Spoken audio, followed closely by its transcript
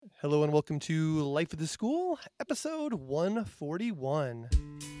Hello and welcome to Life at the School, episode 141.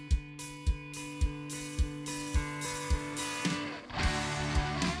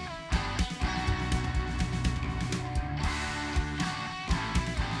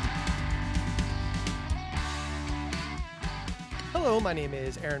 Hello, my name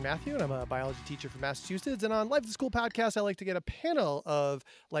is Aaron Matthew, and I'm a biology teacher from Massachusetts. And on Life at the School podcast, I like to get a panel of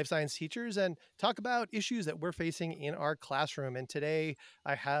life science teachers and talk about issues that we're facing in our classroom. And today,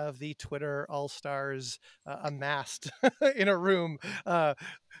 I have the Twitter all-stars amassed in a room, a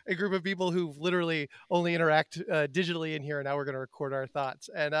group of people who literally only interact digitally in here. And now we're going to record our thoughts.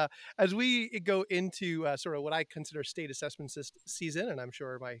 And as we go into sort of what I consider state assessment season, and I'm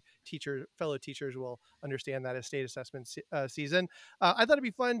sure my fellow teachers will understand that as state assessment season. I thought it'd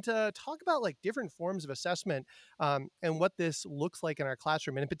be fun to talk about like different forms of assessment and what this looks like in our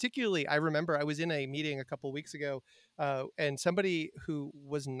classroom. And particularly, I remember I was in a meeting a couple of weeks ago and somebody who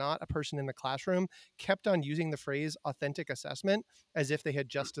was not a person in the classroom kept on using the phrase authentic assessment as if they had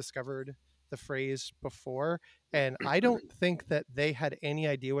just discovered the phrase before. And I don't think that they had any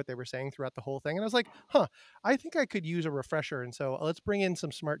idea what they were saying throughout the whole thing. And I was like, I think I could use a refresher. And so let's bring in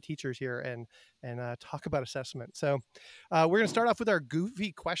some smart teachers here and talk about assessment. So we're going to start off with our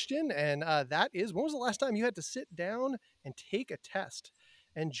goofy question. And that is, when was the last time you had to sit down and take a test?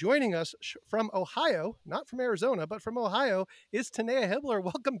 And joining us from Ohio, not from Arizona, but from Ohio, is Tanea Hibler.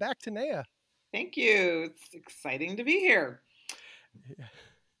 Welcome back, Tanea. Thank you. It's exciting to be here. Yeah.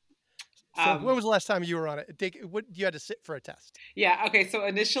 So when was the last time you were on it? You had to sit for a test? Yeah. Okay. So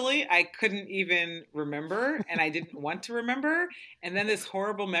initially I couldn't even remember and I didn't want to remember. And then this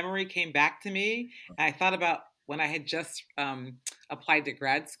horrible memory came back to me. And I thought about when I had just applied to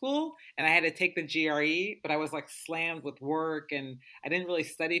grad school and I had to take the GRE, but I was like slammed with work and I didn't really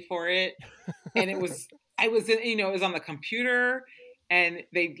study for it. And it was on the computer. And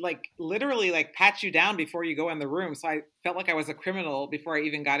they literally pat you down before you go in the room. So I felt like I was a criminal before I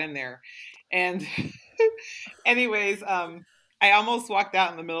even got in there. And anyways, I almost walked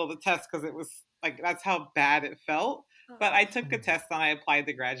out in the middle of the test because it was that's how bad it felt. But I took the test and I applied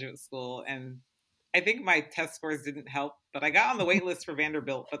to graduate school. And I think my test scores didn't help. But I got on the wait list for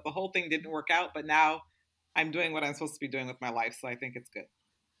Vanderbilt. But the whole thing didn't work out. But now I'm doing what I'm supposed to be doing with my life. So I think it's good.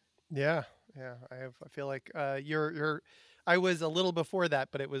 Yeah. I feel like I was a little before that,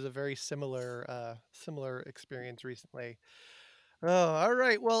 but it was a very similar experience recently. Oh, all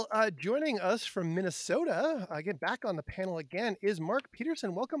right. Well, joining us from Minnesota, again, back on the panel again, is Mark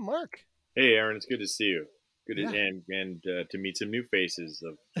Peterson. Welcome, Mark. Hey, Aaron. It's good to see you. Good to meet some new faces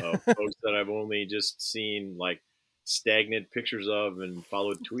of folks that I've only just seen stagnant pictures of and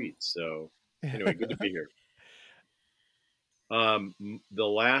followed tweets. So anyway, good to be here. The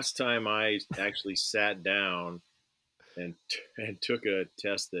last time I actually sat down and took a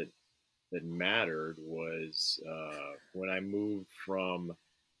test that mattered was when I moved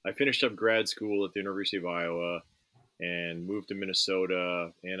I finished up grad school at the University of Iowa and moved to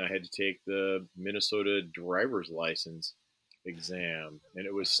Minnesota, and I had to take the Minnesota driver's license exam, and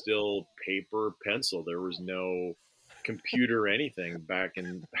it was still paper pencil. There was no computer or anything back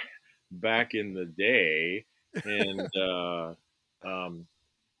in the day, and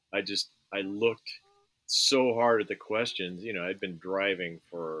I looked so hard at the questions. I'd been driving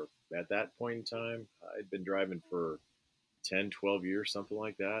at that point in time, I'd been driving for 10, 12 years, something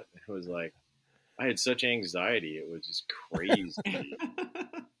like that. It was like, I had such anxiety. It was just crazy.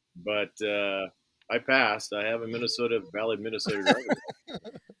 But I passed. I have a valid Minnesota driver.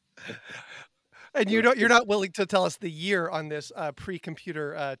 And you're not willing to tell us the year on this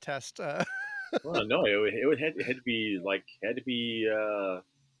pre-computer test. Well, no, it had to be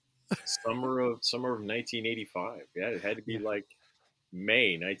summer of 1985. Yeah, it had to be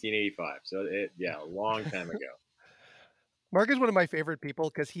May 1985. So a long time ago. Mark is one of my favorite people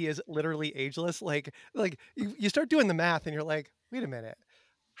because he is literally ageless. Like you start doing the math and you're like, wait a minute,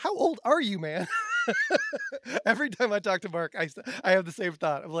 how old are you, man? Every time I talk to Mark, I have the same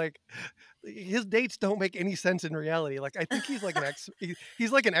thought. I'm like, his dates don't make any sense in reality. Like, I think he's like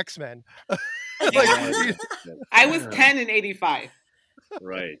he's like an X-Men. I was 10 in 85.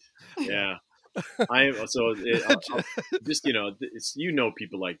 Right. Yeah.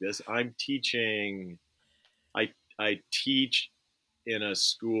 People like this. I'm teaching. I teach in a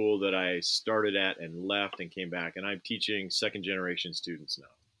school that I started at and left and came back, and I'm teaching second generation students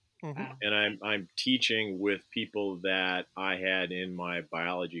now. Mm-hmm. And I'm teaching with people that I had in my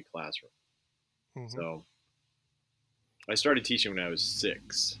biology classroom. Mm-hmm. So I started teaching when I was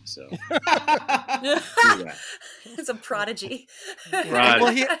 6. So it's a prodigy. Right.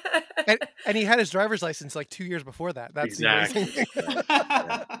 Well, he had his driver's license 2 years before that. That's exactly. the amazing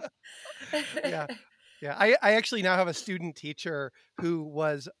thing. Yeah. Yeah. I actually now have a student teacher who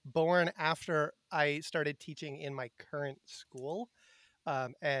was born after I started teaching in my current school.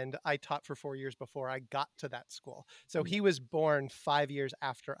 And I taught for 4 years before I got to that school. So he was born 5 years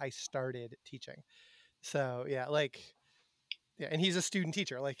after I started teaching. So yeah, like, yeah, and he's a student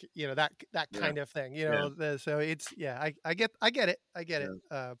teacher, like, that Yeah. kind of thing, Yeah. so it's, yeah, I get it. I get it.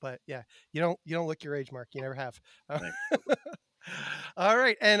 Yeah. But yeah, you don't look your age, Mark. You never have. Thanks. All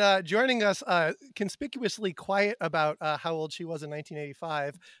right. And joining us, conspicuously quiet about how old she was in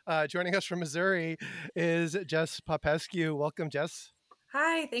 1985, joining us from Missouri is Jess Popescu. Welcome, Jess.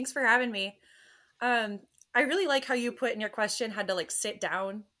 Hi, thanks for having me. Um, I really like how you put in your question had to like sit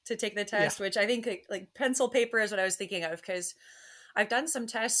down to take the Yeah. test, which I think like pencil paper is what I was thinking of because I've done some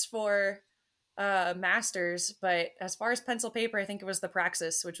tests for masters, but as far as pencil paper, I think it was the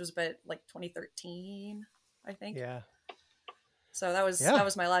Praxis, which was but like 2013, I think. Yeah. So that Yeah.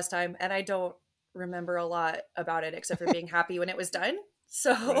 was my last time, and I don't remember a lot about it except for being happy when it was done.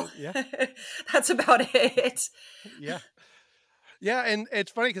 So Right. Yeah. that's about it. Yeah. Yeah, and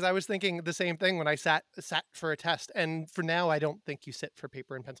it's funny because I was thinking the same thing when I sat for a test. And for now, I don't think you sit for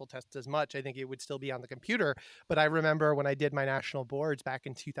paper and pencil tests as much. I think it would still be on the computer. But I remember when I did my national boards back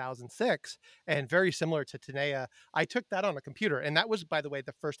in 2006, and very similar to Tanea, I took that on a computer. And that was, by the way,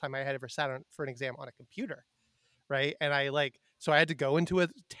 the first time I had ever sat for an exam on a computer. Right. And so I had to go into a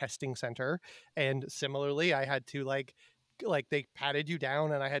testing center. And similarly, I had to like they patted you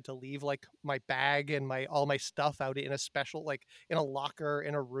down, and I had to leave like my bag and all my stuff out in a special, like in a locker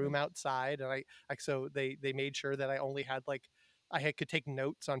in a room outside. And so they made sure that I only had could take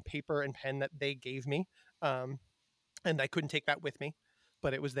notes on paper and pen that they gave me. And I couldn't take that with me,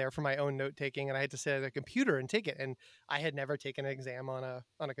 but it was there for my own note taking, and I had to sit at a computer and take it. And I had never taken an exam on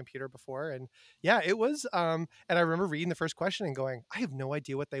a computer before. And yeah, it was and I remember reading the first question and going, I have no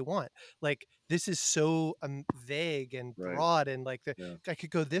idea what they want. Like, this is so vague and Right. broad, and like Yeah. I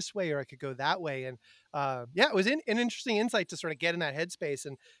could go this way or I could go that way. And yeah, it was an interesting insight to sort of get in that headspace.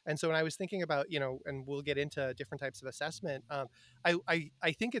 And so when I was thinking about, and we'll get into different types of assessment,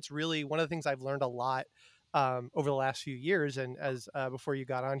 I think it's really one of the things I've learned a lot over the last few years. And as before you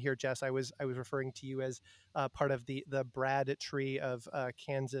got on here, Jess, I was referring to you as part of the Brad tree of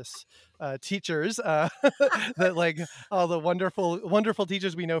Kansas teachers, that like all the wonderful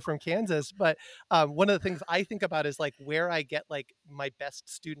teachers we know from Kansas. But one of the things I think about is like where I get like my best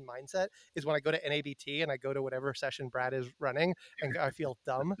student mindset is when I go to NABT and I go to whatever session Brad is running, and I feel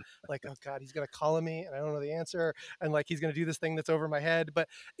dumb, like, oh God, he's gonna call on me and I don't know the answer, and like he's gonna do this thing that's over my head. But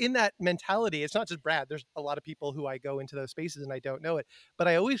in that mentality, it's not just Brad. There's a lot of people who I go into those spaces and I don't know it, but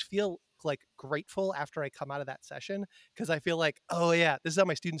I always feel like grateful after I come out of that session, because I feel like, oh yeah, this is how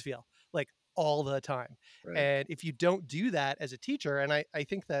my students feel, like all the time. Right. And if you don't do that as a teacher, and I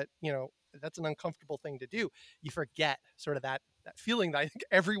think that, that's an uncomfortable thing to do, you forget sort of that feeling that I think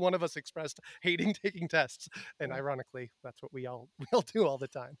every one of us expressed hating taking tests. And ironically, that's what we all do all the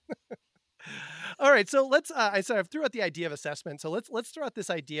time. All right, so let's. I sort of threw out the idea of assessment. So let's throw out this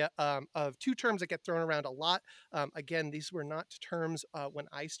idea of two terms that get thrown around a lot. Again, these were not terms when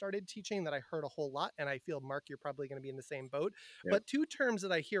I started teaching that I heard a whole lot, and I feel, Mark, you're probably going to be in the same boat. Yep. But two terms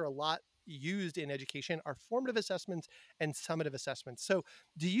that I hear a lot used in education are formative assessments and summative assessments. So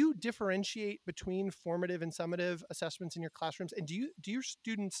do you differentiate between formative and summative assessments in your classrooms? And do your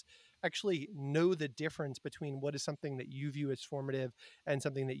students actually know the difference between what is something that you view as formative and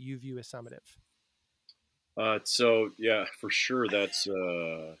something that you view as summative? So yeah, for sure. That's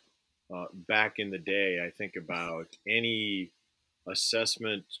back in the day. I think about any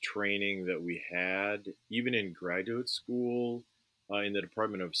assessment training that we had, even in graduate school, in the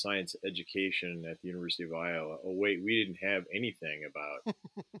Department of Science Education at the University of Iowa. Oh wait, we didn't have anything about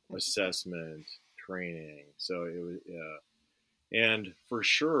assessment training. So it was, and for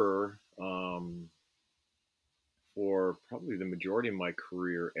sure, for probably the majority of my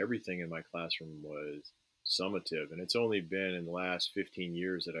career, everything in my classroom was summative. And it's only been in the last 15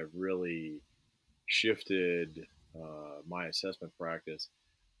 years that I've really shifted my assessment practice.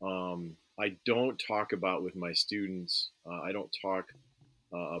 I don't talk about with my students, I don't talk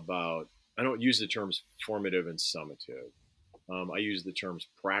about, I don't use the terms formative and summative. I use the terms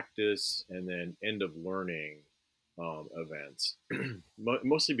practice and then end of learning events,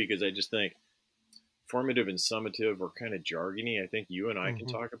 mostly because I just think formative and summative are kind of jargony. I think you and I can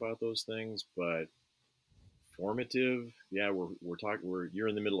talk about those things, but formative, yeah, you're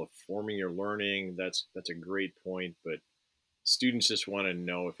in the middle of forming your learning. That's a great point, but students just want to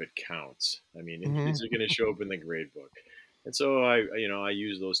know if it counts. I mean, is it going to show up in the grade book? And so I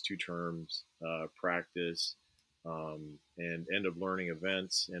use those two terms, practice and end of learning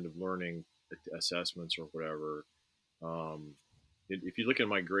events, end of learning assessments, or whatever. Um, if you look at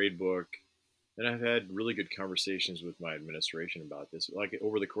my grade book, and I've had really good conversations with my administration about this, like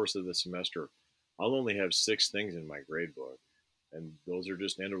over the course of the semester, I'll only have 6 things in my grade book, and those are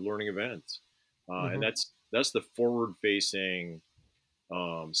just end of learning events. And Mm-hmm. that's the forward facing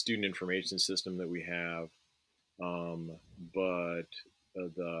student information system that we have. Um, but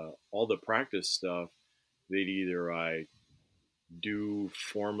the all the practice stuff, they'd either I do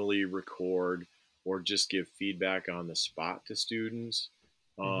formally record or just give feedback on the spot to students.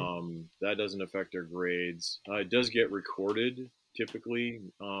 Mm-hmm. That doesn't affect their grades. It does get recorded typically.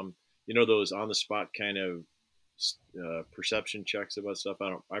 Those on the spot kind of perception checks about stuff.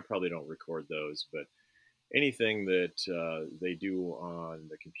 I probably don't record those, but anything that they do on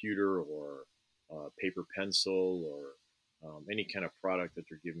the computer or paper pencil or any kind of product that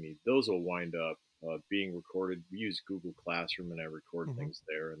they're giving me, those will wind up being recorded. We use Google Classroom, and I record Mm-hmm. things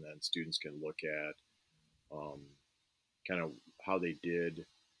there, and then students can look at um, kind of how they did,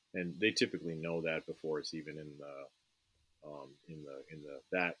 and they typically know that before it's even in the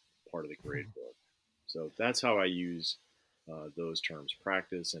that part of the grade book. So that's how I use those terms: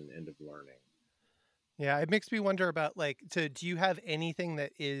 practice and end of learning. Yeah, it makes me wonder about so do you have anything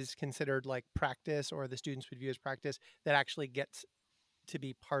that is considered like practice or the students would view as practice that actually gets to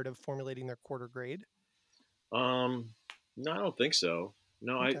be part of formulating their quarter grade? Um, no, I don't think so.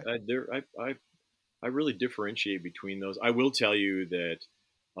 No, Okay. I really differentiate between those. I will tell you that.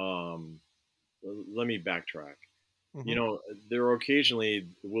 Um, Let me backtrack. Mm-hmm. You know, there occasionally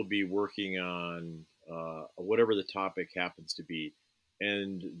we'll be working on whatever the topic happens to be,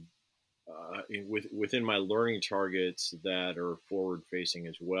 and within my learning targets that are forward facing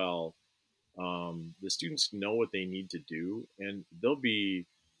as well, the students know what they need to do, and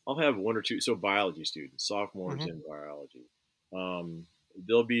I'll have one or two. So biology students, sophomores Mm-hmm. in biology. Um,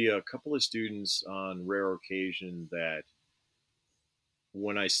 there'll be a couple of students on rare occasion that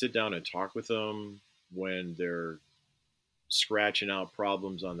when I sit down and talk with them, when they're scratching out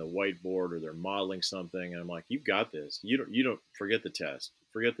problems on the whiteboard or they're modeling something, and I'm like, "You've got this. You don't forget the test.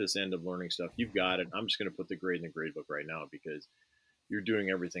 Forget this end of learning stuff. You've got it. I'm just going to put the grade in the grade book right now because you're doing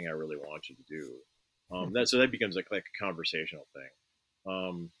everything I really want you to do." That becomes like a conversational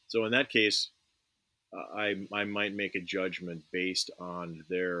thing. So in that case, I might make a judgment based on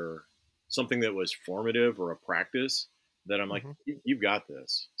their something that was formative or a practice that I'm like, Mm-hmm. you've got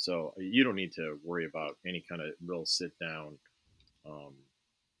this. So you don't need to worry about any kind of real sit down um,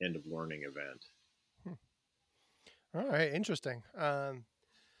 end of learning event. All right, interesting.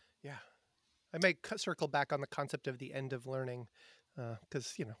 Yeah, I may circle back on the concept of the end of learning,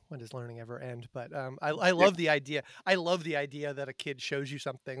 because when does learning ever end? But I Yeah, love the idea. I love the idea that a kid shows you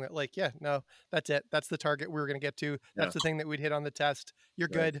something that, like, yeah, no, that's it. That's the target we were going to get to. yeah, That's the thing that we'd hit on the test. You're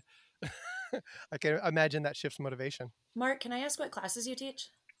right. good. I can imagine that shifts motivation. Mark, can I ask what classes you teach?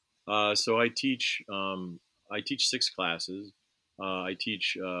 So I teach 6 classes. I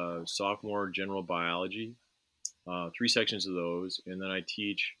teach sophomore general biology, 3 sections of those, and then I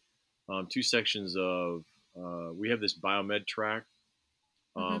teach 2 sections of. We have this biomed track.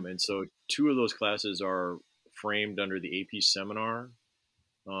 Mm-hmm. And so 2 of those classes are framed under the AP seminar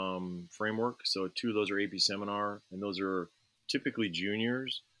framework. So 2 of those are AP seminar, and those are typically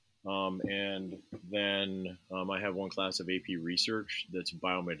juniors. And then I have one class of AP research that's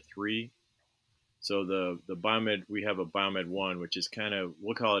Biomed 3. So the Biomed, we have a Biomed 1, which is kind of,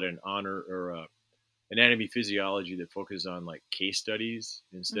 we'll call it an honor or anatomy physiology that focuses on like case studies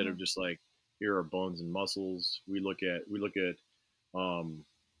instead Mm-hmm. of just like, here are bones and muscles. We look at um,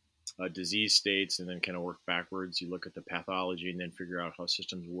 disease states and then kind of work backwards. You look at the pathology and then figure out how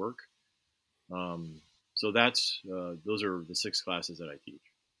systems work. Um, so those are the 6 classes that I teach.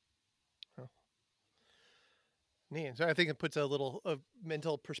 Oh, neat. So I think it puts a little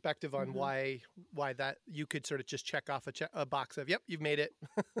mental perspective on Mm-hmm. why that you could sort of just check off a box of, yep, you've made it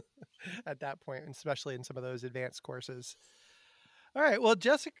at that point, and especially in some of those advanced courses. All right. Well,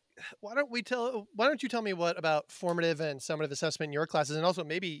 Jessica, why don't you tell me what about formative and summative assessment in your classes, and also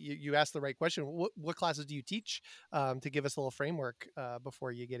maybe you asked the right question. What classes do you teach, to give us a little framework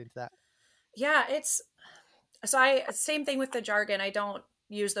before you get into that? Yeah, it's so I same thing with the jargon. I don't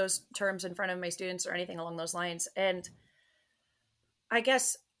use those terms in front of my students or anything along those lines. And I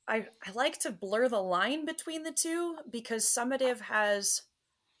guess I like to blur the line between the two because summative has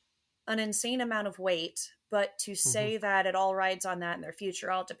an insane amount of weight, but to Mm-hmm. say that it all rides on that and their future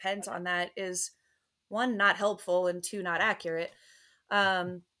all depends on that is one, not helpful, and two, not accurate.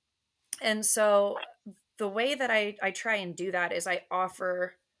 Um, and so the way that I try and do that is I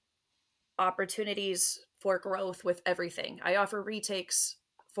offer opportunities for growth with everything. I offer retakes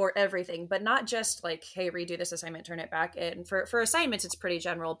for everything, but not just like, hey, redo this assignment, turn it back. And for assignments, it's pretty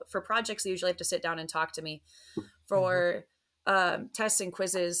general. But for projects, they usually have to sit down and talk to me. For tests and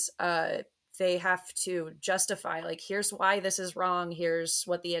quizzes, they have to justify, like, here's why this is wrong, here's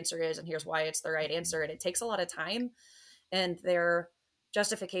what the answer is, and here's why it's the right answer. And it takes a lot of time. And their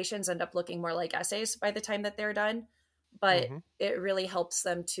justifications end up looking more like essays by the time that they're done. But it really helps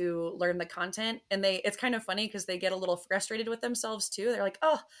them to learn the content. And it's kind of funny because they get a little frustrated with themselves too. They're like,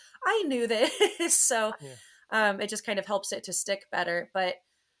 oh, I knew this. So it just kind of helps it to stick better. But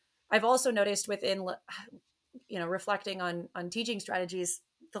I've also noticed within, reflecting on teaching strategies,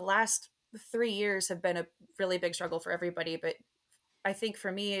 the last 3 years have been a really big struggle for everybody. But I think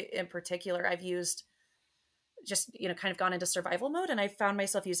for me in particular, I've used just, kind of gone into survival mode, and I found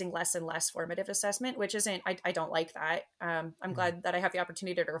myself using less and less formative assessment, which isn't, I don't like that. I'm glad that I have the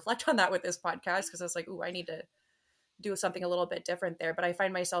opportunity to reflect on that with this podcast, because I was like, ooh, I need to do something a little bit different there. But I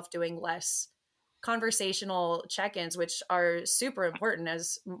find myself doing less conversational check-ins, which are super important,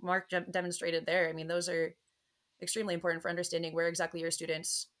 as Mark demonstrated there. I mean, those are extremely important for understanding where exactly your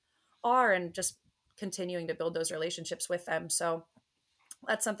students are and just continuing to build those relationships with them. So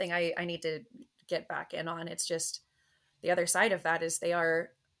that's something I need to get back in on. It's just the other side of that is they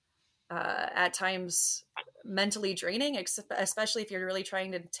are at times mentally draining, especially if you're really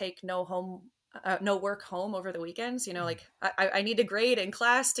trying to take no work home over the weekends. Like I need to grade in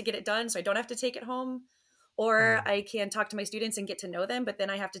class to get it done so I don't have to take it home, or I can talk to my students and get to know them, but then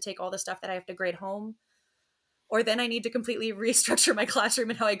I have to take all the stuff that I have to grade home, or then I need to completely restructure my classroom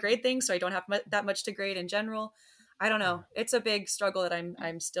and how I grade things so I don't have that much to grade in general. I don't know. It's a big struggle that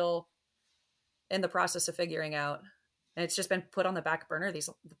I'm still in the process of figuring out. And it's just been put on the back burner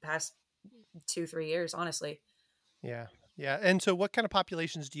the past 2-3 years, honestly. Yeah. Yeah. And so what kind of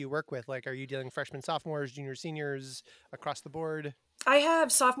populations do you work with? Like, are you dealing freshmen, sophomores, juniors, seniors, across the board? I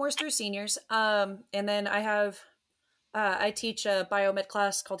have sophomores through seniors. And then I teach a biomed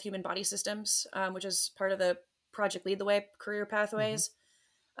class called Human Body Systems, which is part of the Project Lead the Way career pathways.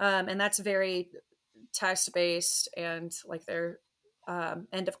 And that's very test-based, and like their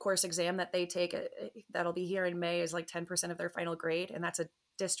end of course exam that they take, that'll be here in May, is like 10% of their final grade. And that's a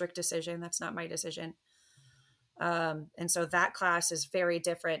district decision. That's not my decision. And so that class is very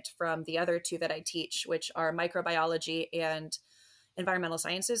different from the other two that I teach, which are microbiology and environmental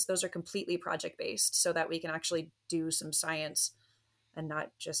sciences. Those are completely project-based so that we can actually do some science and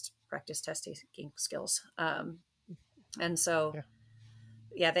not just practice test taking skills. And so,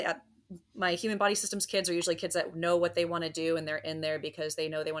 my human body systems kids are usually kids that know what they want to do, and they're in there because they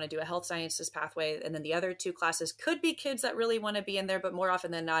know they want to do a health sciences pathway. And then the other two classes could be kids that really want to be in there, but more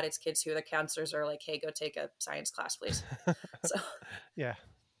often than not, it's kids who the counselors are like, hey, go take a science class, please. So, yeah.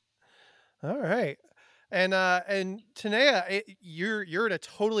 All right. And Tanea, you're in a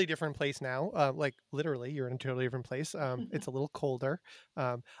totally different place now. Like literally, you're in a totally different place. It's a little colder.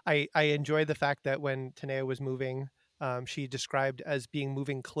 I enjoyed the fact that when Tanea was moving, she described as being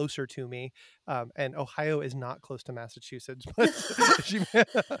moving closer to me. And Ohio is not close to Massachusetts, but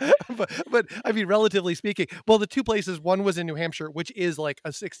I mean, relatively speaking, well, the two places, one was in New Hampshire, which is like a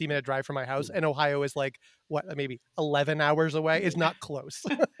 60-minute drive from my house, and Ohio is like maybe 11 hours away. Is not close.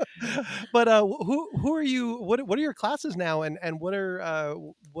 But who are you? What are your classes now, and what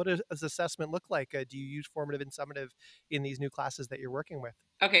does assessment look like? Do you use formative and summative in these new classes that you're working with?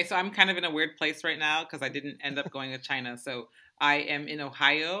 Okay, so I'm kind of in a weird place right now because I didn't end up going to China. So I am in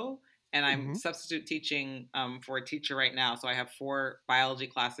Ohio, and I'm substitute teaching for a teacher right now. So I have 4 biology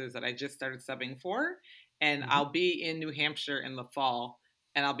classes that I just started subbing for, and I'll be in New Hampshire in the fall,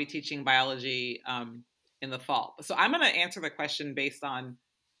 and I'll be teaching biology in the fall. So I'm going to answer the question based on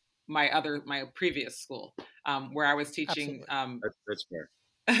my previous school where I was teaching that's fair.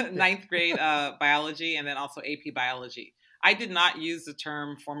 9th grade biology, and then also AP biology. I did not use the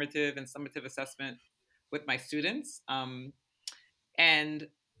term formative and summative assessment with my students. And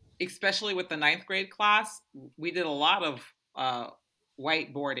especially with the 9th grade class, we did a lot of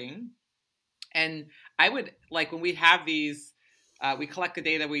whiteboarding. And I would, like, when we have these, we collect the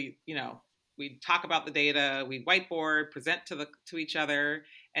data, we talk about the data, we whiteboard, present to each other.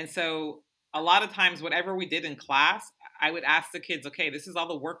 And so a lot of times, whatever we did in class, I would ask the kids, okay, this is all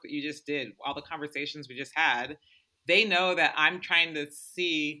the work that you just did, all the conversations we just had. They know that I'm trying to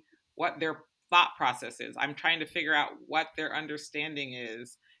see what their thought process is. I'm trying to figure out what their understanding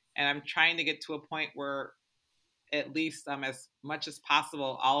is. And I'm trying to get to a point where at least as much as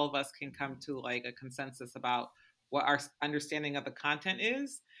possible, all of us can come to like a consensus about what our understanding of the content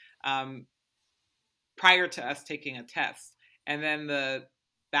is prior to us taking a test. And then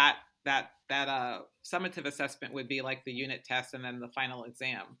that summative assessment would be like the unit test and then the final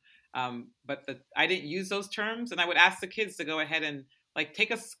exam. But I didn't use those terms, and I would ask the kids to go ahead and like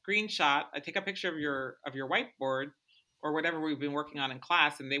take a screenshot, take a picture of your whiteboard or whatever we've been working on in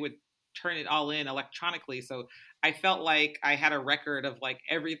class, and they would turn it all in electronically. So I felt like I had a record of like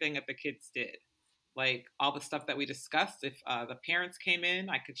everything that the kids did, like all the stuff that we discussed. If the parents came in,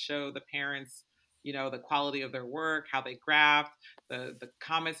 I could show the parents, the quality of their work, how they graphed, the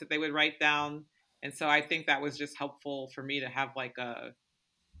comments that they would write down. And so I think that was just helpful for me to have like a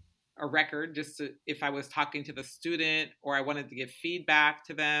record, just to, if I was talking to the student or I wanted to give feedback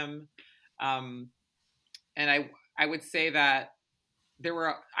to them. And I would say that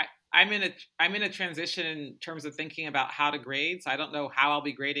I'm in a transition in terms of thinking about how to grade. So I don't know how I'll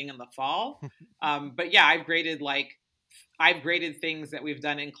be grading in the fall. But yeah, I've graded things that we've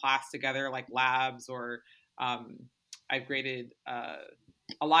done in class together, like labs, or I've graded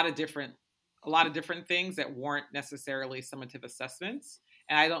a lot of different things that weren't necessarily summative assessments.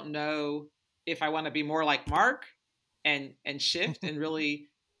 And I don't know if I want to be more like Mark and shift and really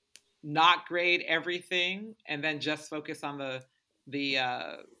not grade everything and then just focus on the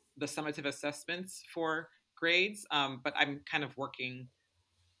summative assessments for grades. But I'm kind of working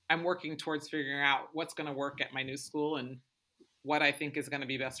towards figuring out what's going to work at my new school and what I think is going to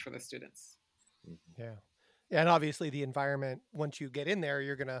be best for the students. Yeah. And obviously the environment, once you get in there,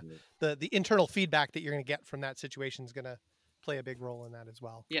 you're going to, the internal feedback that you're going to get from that situation is going to play a big role in that as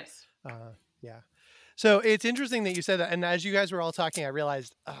well. Yes. Yeah. So it's interesting that you said that. And as you guys were all talking, I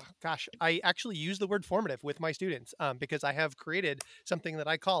realized, I actually use the word formative with my students because I have created something that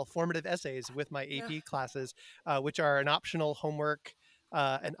I call formative essays with my AP classes, which are an optional homework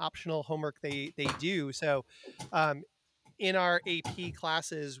they do. So in our AP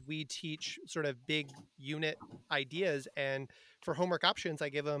classes, we teach sort of big unit ideas. And for homework options, I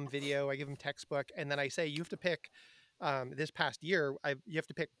give them video, I give them textbook, and then I say, you have to pick this past year, you have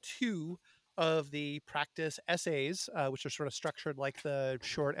to pick 2 of the practice essays, which are sort of structured like the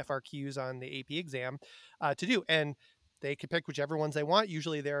short FRQs on the AP exam, to do. And they can pick whichever ones they want.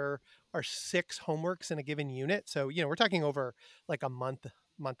 Usually there are 6 homeworks in a given unit. So, we're talking over like a month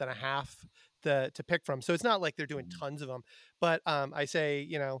and a half to pick from. So it's not like they're doing tons of them. But I say,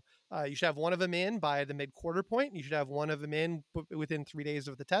 you should have one of them in by the mid-quarter point. You should have one of them in within 3 days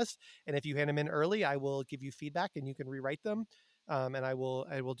of the test. And if you hand them in early, I will give you feedback and you can rewrite them. And I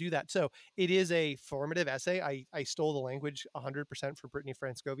will do that. So it is a formative essay. I stole the language 100% for Brittany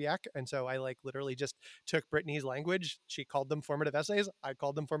Franskowiak. And so I literally just took Brittany's language. She called them formative essays. I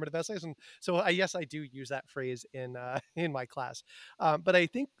called them formative essays. And so I do use that phrase in my class. But I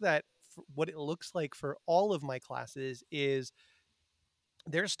think that what it looks like for all of my classes is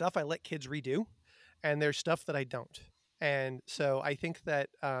there's stuff I let kids redo and there's stuff that I don't. And so I think that,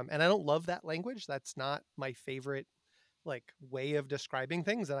 and I don't love that language. That's not my favorite way of describing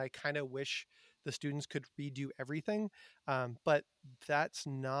things. And I kind of wish the students could redo everything. But that's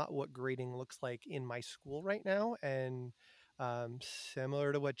not what grading looks like in my school right now. And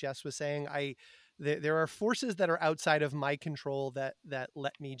similar to what Jess was saying, there are forces that are outside of my control that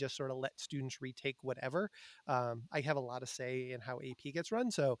let me just sort of let students retake whatever. I have a lot of say in how AP gets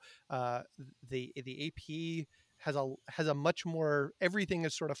run. So the AP has a much more, everything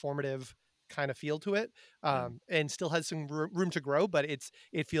is sort of formative kind of feel to it, and still has some room to grow, but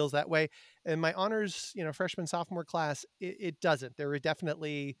it feels that way. And my honors, freshman, sophomore class, it doesn't. There are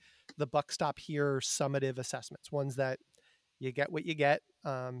definitely the buck stop here summative assessments, ones that you get what you get.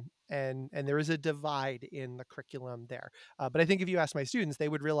 And there is a divide in the curriculum there. But I think if you ask my students, they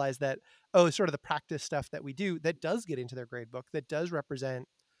would realize that, sort of the practice stuff that we do that does get into their grade book, that does represent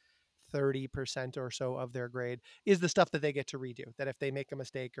 30% or so of their grade, is the stuff that they get to redo. That if they make a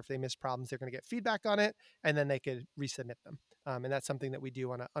mistake or if they miss problems, they're going to get feedback on it, and then they could resubmit them. And that's something that we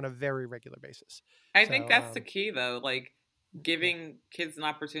do on a very regular basis. I think that's the key, though, giving kids an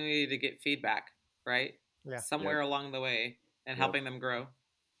opportunity to get feedback, right? Yeah. Somewhere along the way and helping them grow.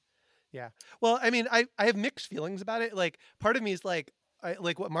 Yeah. Well, I mean, I have mixed feelings about it. Part of me is like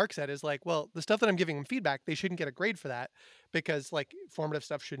what Mark said is well, the stuff that I'm giving them feedback, they shouldn't get a grade for that because formative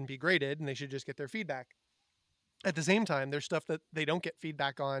stuff shouldn't be graded and they should just get their feedback. At the same time, there's stuff that they don't get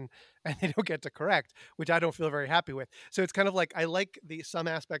feedback on and they don't get to correct, which I don't feel very happy with. So it's kind of I like some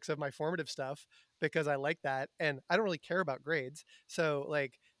aspects of my formative stuff because I like that. And I don't really care about grades. So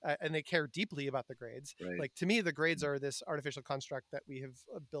and they care deeply about the grades. Right. To me, the grades are this artificial construct that we have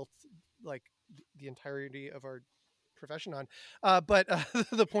built the entirety of our profession on. But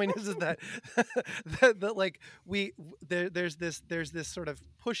the point is that that like there's this sort of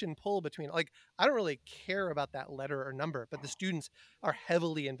push and pull between, like, I don't really care about that letter or number, but the students are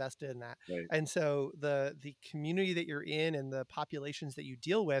heavily invested in that. Right. And so the community that you're in and the populations that you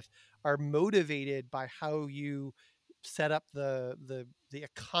deal with are motivated by how you set up the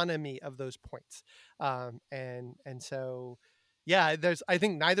economy of those points. And so, yeah, I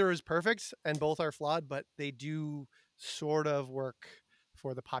think neither is perfect and both are flawed, but they do sort of work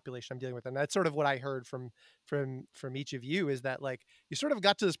for the population I'm dealing with. And that's sort of what I heard from each of you, is that, like, you sort of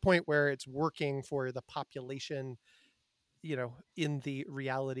got to this point where it's working for the population, in the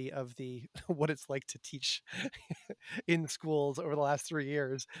reality of the what it's like to teach in schools over the last 3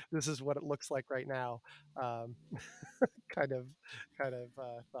 years. This is what it looks like right now. Um, kind of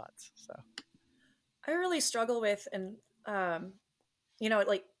thoughts. So I really struggle with, and like,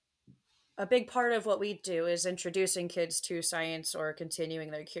 a big part of what we do is introducing kids to science or continuing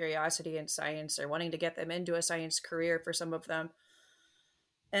their curiosity in science or wanting to get them into a science career for some of them.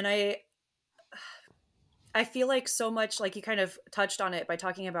 And I feel like so much, like you kind of touched on it by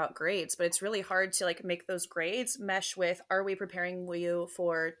talking about grades, but it's really hard to like make those grades mesh with, are we preparing you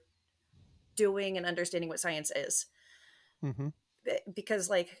for doing and understanding what science is? mm-hmm. Because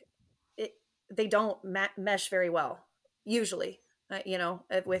like they don't mesh very well usually,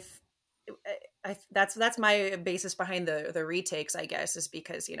 with that's my basis behind the retakes, I guess, is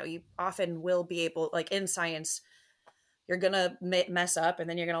because you often will be able, like in science, you're gonna mess up and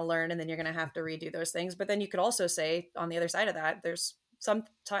then you're gonna learn and then you're gonna have to redo those things. But then you could also say, on the other side of that, there's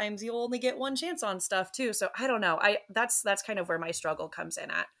sometimes you'll only get one chance on stuff too. So I don't know, that's kind of where my struggle comes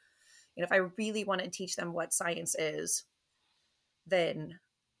in at. If I really want to teach them what science is, then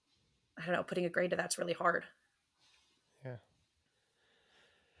I don't know, putting a grade to that's really hard.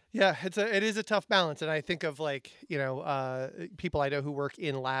 Yeah, it is a tough balance. And I think of, like, people I know who work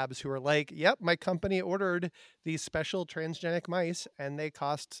in labs who are like, yep, my company ordered these special transgenic mice and they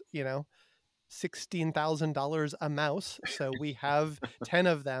cost, $16,000 a mouse. So we have 10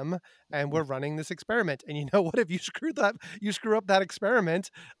 of them and we're running this experiment. And you know what? If you screw up that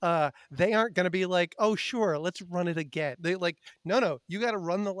experiment, they aren't going to be like, oh, sure, let's run it again. They like, no, you got to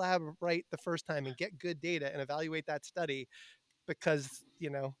run the lab right the first time and get good data and evaluate that study, because,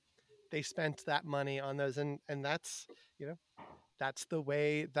 they spent that money on those. And that's, that's the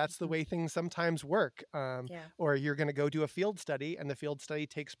way things sometimes work. Or you're going to go do a field study and the field study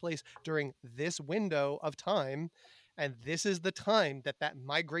takes place during this window of time. And this is the time that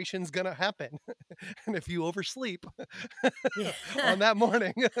migration's going to happen. And if you oversleep on that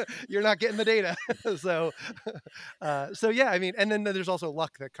morning, you're not getting the data. So yeah, I mean, and then there's also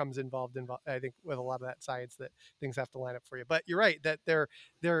luck that comes involved, I think, with a lot of that science, that things have to line up for you. But you're right that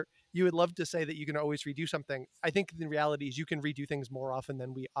you would love to say that you can always redo something. I think the reality is you can redo things more often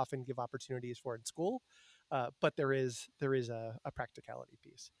than we often give opportunities for in school. But there is a practicality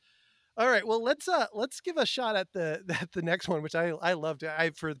piece. All right, well, let's give a shot at the next one, which I loved.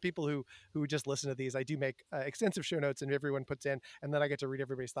 For the people who just listen to these, I do make extensive show notes and everyone puts in, and then I get to read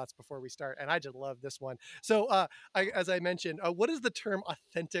everybody's thoughts before we start. And I just love this one. So, as I mentioned, what does the term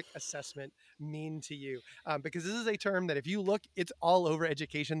authentic assessment mean to you? Because this is a term that, if you look, it's all over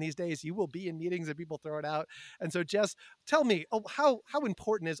education these days. You will be in meetings and people throw it out. And so, Jess, tell me, how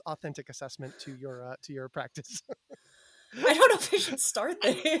important is authentic assessment to your practice? I don't know if I should start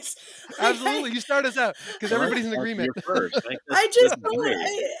this. Absolutely, you start us out, because everybody's in agreement. First. I just don't.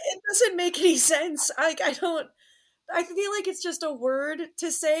 It doesn't make any sense. I feel like it's just a word to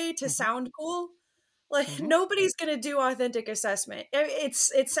say to sound cool. Like, nobody's gonna do authentic assessment.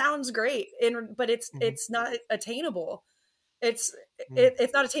 It sounds great, but it's not attainable. It's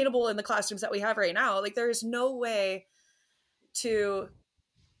not attainable in the classrooms that we have right now. Like, there is no way to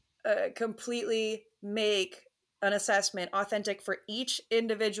completely make an assessment authentic for each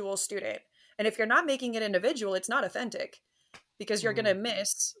individual student. And if you're not making it individual, it's not authentic, because you're going to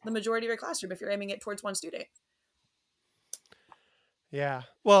miss the majority of your classroom if you're aiming it towards one student. Yeah.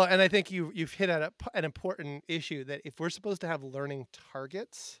 Well, and I think you've hit at an important issue, that if we're supposed to have learning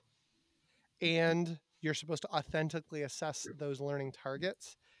targets and you're supposed to authentically assess those learning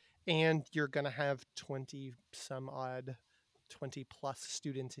targets, and you're going to have 20 plus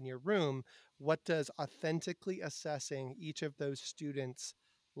students in your room, what does authentically assessing each of those students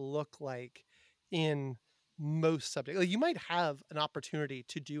look like in most subjects? Like, you might have an opportunity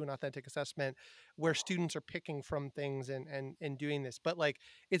to do an authentic assessment where students are picking from things and doing this, but like,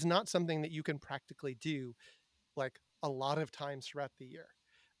 it's not something that you can practically do like a lot of times throughout the year.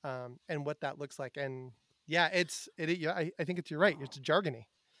 And what that looks like. And yeah, I think you're right. It's jargony.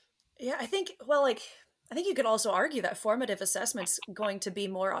 Yeah, I think, well, like, I think you could also argue that formative assessment's going to be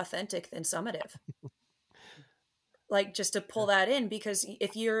more authentic than summative. Like, just to pull that in, because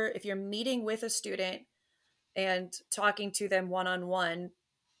if you're meeting with a student and talking to them one-on-one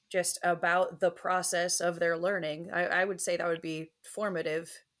just about the process of their learning, I would say that would be formative,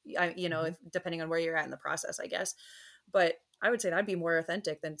 if, depending on where you're at in the process, I guess. But I would say that'd be more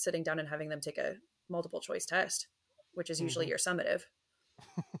authentic than sitting down and having them take a multiple choice test, which is usually your summative.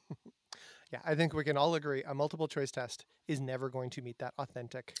 Yeah, I think we can all agree a multiple choice test is never going to meet that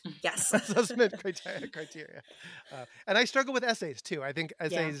authentic Yes. assessment criteria. And I struggle with essays too. I think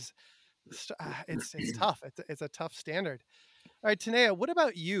essays, it's tough. It's a tough standard. All right, Tanea, what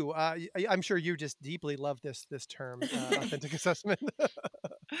about you? I'm sure you just deeply love this term, authentic assessment.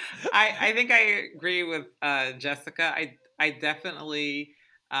 I think I agree with Jessica. I definitely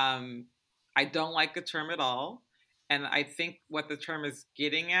I don't like the term at all. And I think what the term is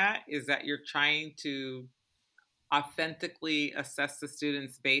getting at is that you're trying to authentically assess the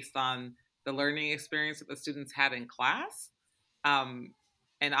students based on the learning experience that the students had in class. And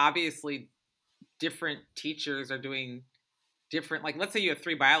obviously, different teachers are doing different, like, let's say you have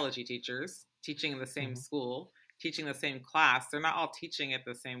 3 biology teachers teaching in the same school, teaching the same class. They're not all teaching it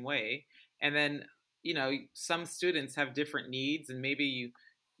the same way. And then, some students have different needs, and maybe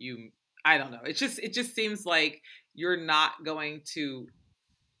you I don't know. It just seems like you're not going to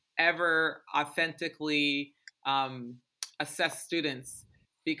ever authentically assess students,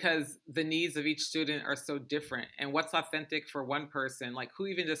 because the needs of each student are so different. And what's authentic for one person, like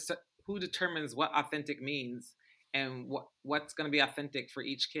who determines what authentic means, and what's going to be authentic for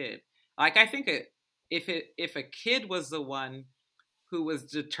each kid. Like, I think if a kid was the one who was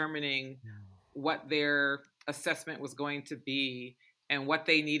determining what their assessment was going to be and what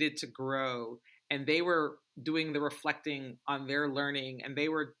they needed to grow, and they were doing the reflecting on their learning, and they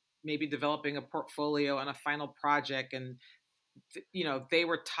were maybe developing a portfolio and a final project, and they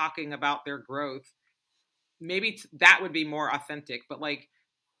were talking about their growth, maybe that would be more authentic. But, like,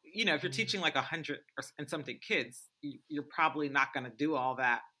 if you're teaching like 100 and something kids, you're probably not going to do all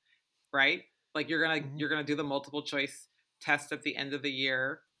that, right? Like, you're gonna do the multiple choice test at the end of the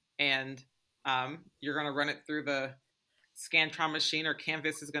year, and you're gonna run it through the Scantron machine, or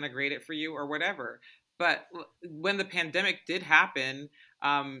Canvas is going to grade it for you, or whatever. But when the pandemic did happen,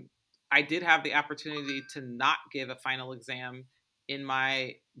 I did have the opportunity to not give a final exam in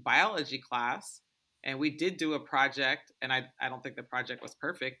my biology class. And we did do a project, and I don't think the project was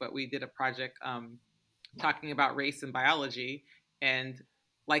perfect, but we did a project talking about race in biology. And,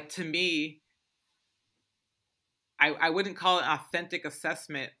 like, to me, I wouldn't call it an authentic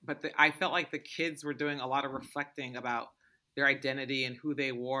assessment, but I felt like the kids were doing a lot of reflecting about their identity and who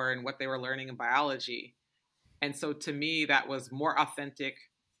they were and what they were learning in biology. And so, to me, that was more authentic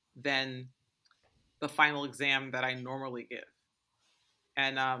than the final exam that I normally give.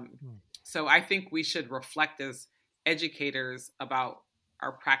 And so I think we should reflect as educators about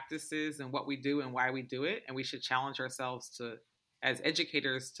our practices and what we do and why we do it. And we should challenge ourselves as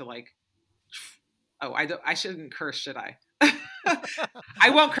educators, to, like, I shouldn't curse, should I? I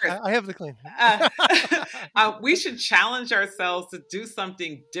won't curse. I have the clean. We should challenge ourselves to do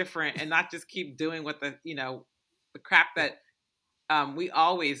something different, and not just keep doing what the crap that we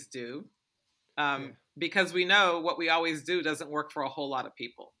always do, because we know what we always do doesn't work for a whole lot of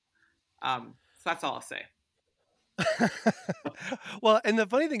people. So that's all I'll say. Well, and the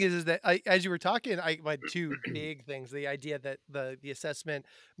funny thing is that as you were talking, I had 2 big things. The idea that the assessment,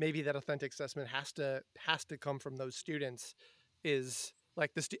 maybe that authentic assessment has to come from those students, is like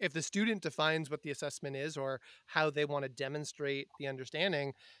if the student defines what the assessment is or how they want to demonstrate the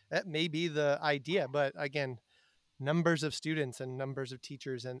understanding, that may be the idea. But again, numbers of students and numbers of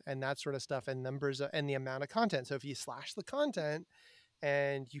teachers and that sort of stuff, and and the amount of content. So if you slash the content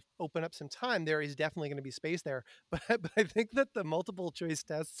and you open up some time, there is definitely going to be space there. But I think that the multiple choice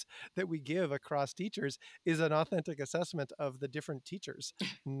tests that we give across teachers is an authentic assessment of the different teachers,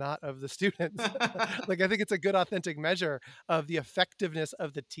 not of the students. Like, I think it's a good authentic measure of the effectiveness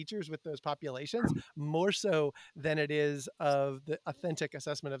of the teachers with those populations, more so than it is of the authentic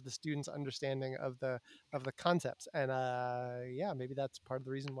assessment of the students' understanding of the concepts. And maybe that's part of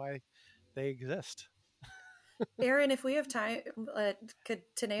the reason why they exist. Aaron, if we have time, could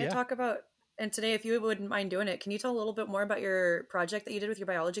Tanea talk about, and today, if you wouldn't mind doing it, can you tell a little bit more about your project that you did with your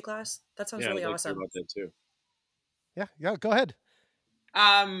biology class? That sounds really awesome. I'd like to hear about that too. Yeah, go ahead.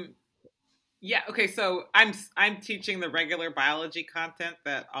 Yeah, okay, so I'm teaching the regular biology content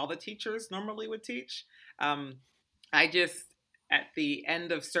that all the teachers normally would teach. I just, at the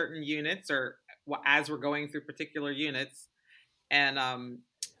end of certain units, or as we're going through particular units, and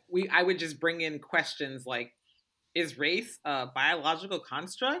I would just bring in questions like, is race a biological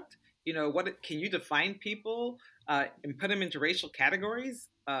construct? What can you define people and put them into racial categories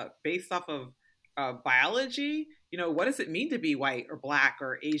based off of biology? What does it mean to be white or black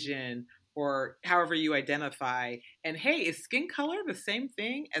or Asian or however you identify? And hey, is skin color the same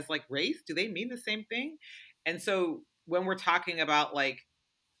thing as like race? Do they mean the same thing? And so when we're talking about like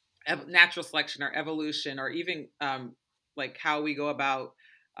natural selection or evolution, or even like how we go about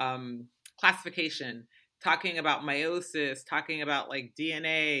classification, talking about meiosis, talking about like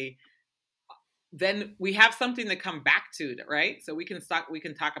DNA, then we have something to come back to, right? So we can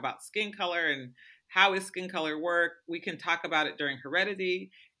talk about skin color and how does skin color work. We can talk about it during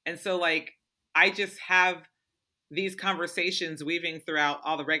heredity. And so like, I just have these conversations weaving throughout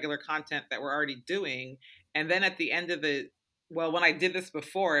all the regular content that we're already doing. And then at the end of when I did this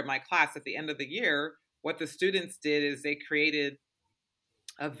before in my class, at the end of the year, what the students did is they created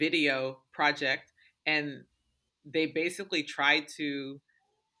a video project, and they basically tried to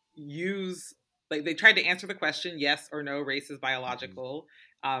they tried to answer the question, yes or no, race is biological.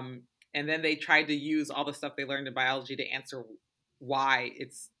 And then they tried to use all the stuff they learned in biology to answer why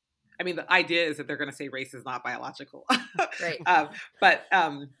the idea is that they're going to say race is not biological. Right. But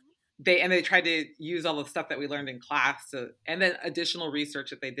they tried to use all the stuff that we learned in class and then additional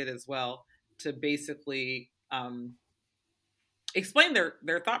research that they did as well to basically explain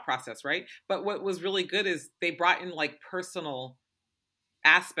their thought process, right? But what was really good is they brought in like personal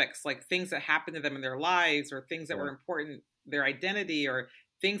aspects, like things that happened to them in their lives, or things that were important, their identity, or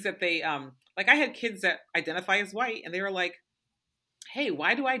things that they like I had kids that identify as white, and they were like, hey,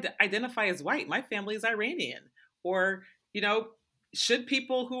 why do I identify as white? My family is Iranian. Or, should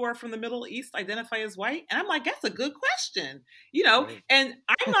people who are from the Middle East identify as white? And I'm like, that's a good question, Right. And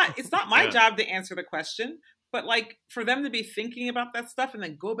it's not my job to answer the question, but like for them to be thinking about that stuff and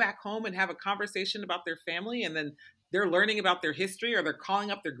then go back home and have a conversation about their family, and then they're learning about their history, or they're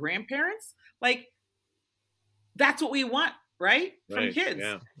calling up their grandparents. Like, that's what we want, right? From kids.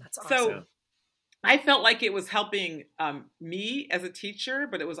 Yeah. That's awesome. So I felt like it was helping me as a teacher,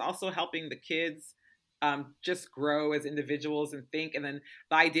 but it was also helping the kids just grow as individuals and think. And then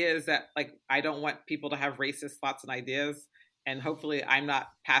the idea is that like, I don't want people to have racist thoughts and ideas. And hopefully I'm not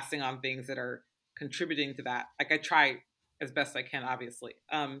passing on things that are contributing to that. Like, I try as best I can, obviously.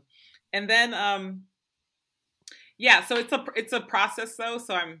 And then, so it's a process though.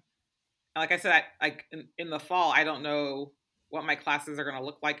 So I'm, like I said, in the fall, I don't know what my classes are going to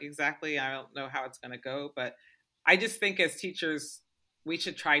look like exactly. I don't know how it's going to go, but I just think as teachers, we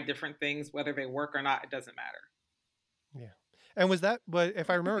should try different things, whether they work or not. It doesn't matter. Yeah. And was that, if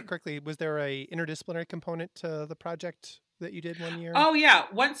I remember correctly, was there a interdisciplinary component to the project that you did one year? Oh yeah.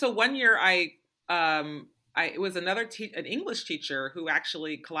 One year it was an English teacher who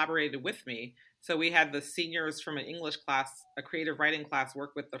actually collaborated with me. So we had the seniors from an English class, a creative writing class,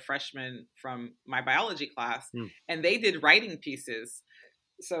 work with the freshmen from my biology class, and they did writing pieces.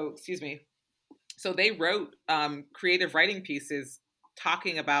 So they wrote creative writing pieces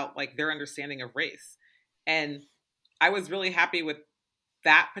talking about like their understanding of race. And I was really happy with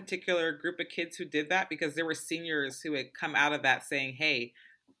that particular group of kids who did that, because there were seniors who had come out of that saying, hey,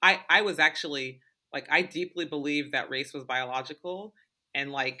 I was actually like, I deeply believe that race was biological.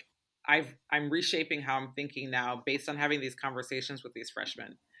 And like, I'm reshaping how I'm thinking now based on having these conversations with these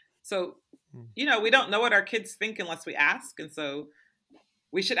freshmen. So, we don't know what our kids think unless we ask. And so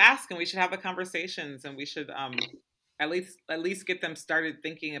we should ask, and we should have the conversations, and we should at least get them started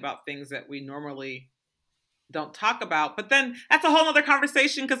thinking about things that we normally don't talk about. But then that's a whole other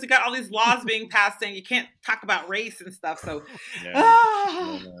conversation, because we got all these laws being passed saying you can't talk about race and stuff. So,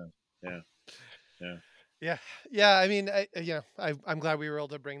 Yeah. I mean, I'm glad we were able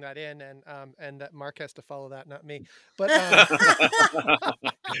to bring that in, and that Mark has to follow that, not me. But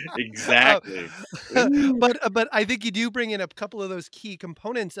Exactly. but I think you do bring in a couple of those key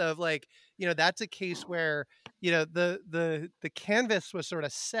components of like, that's a case where the canvas was sort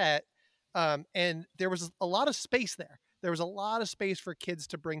of set, and there was a lot of space there. There was a lot of space for kids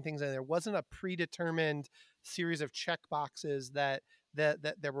to bring things in. There wasn't a predetermined series of check boxes that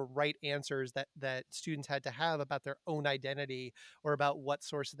there were right answers that students had to have about their own identity or about what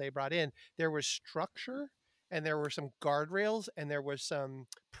sources they brought in. There was structure, and there were some guardrails, and there was some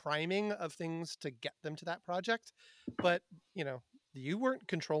priming of things to get them to that project. But, you weren't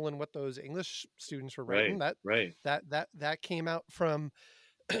controlling what those English students were writing. That came out from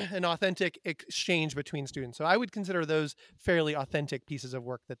an authentic exchange between students. So I would consider those fairly authentic pieces of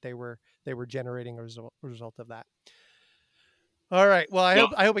work that they were generating a result of that. All right. Well, I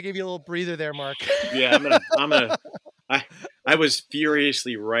hope I gave you a little breather there, Mark. Yeah, I was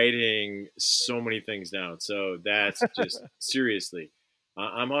furiously writing so many things down. So that's just seriously.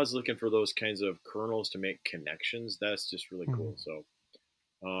 I'm always looking for those kinds of kernels to make connections. That's just really cool. So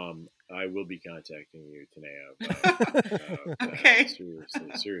I will be contacting you, Tanea. Okay.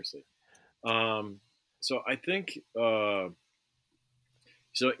 Seriously. So I think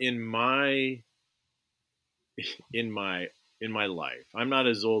so in my life, I'm not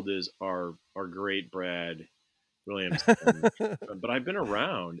as old as our great Brad Williamson, but I've been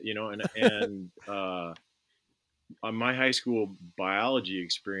around, and my high school biology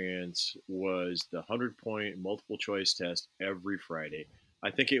experience was the 100-point multiple choice test every Friday. I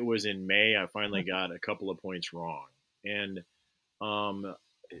think it was in May. I finally got a couple of points wrong, and um,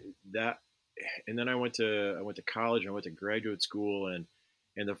 that, and then I went to college. I went to graduate school, and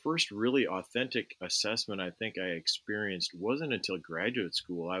the first really authentic assessment I think I experienced wasn't until graduate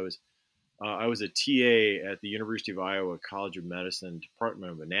school. I was a TA at the University of Iowa College of Medicine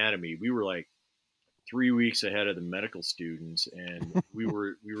Department of Anatomy. We were like 3 weeks ahead of the medical students, and we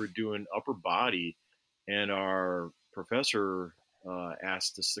were doing upper body, and our professor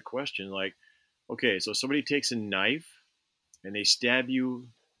asked us the question like, okay, so somebody takes a knife and they stab you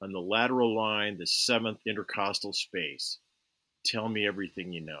on the lateral line, the 7th intercostal space. Tell me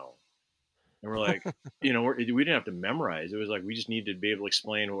everything you know. And we're like, we didn't have to memorize. It was like we just needed to be able to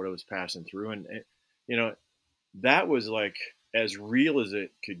explain what it was passing through, and that was like as real as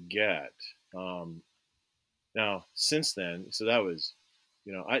it could get. Now, since then, so that was,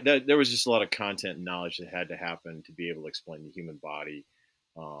 there was just a lot of content and knowledge that had to happen to be able to explain the human body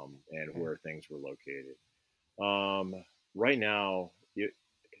and where things were located. Right now,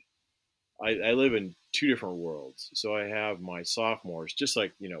 I live in two different worlds. So I have my sophomores, just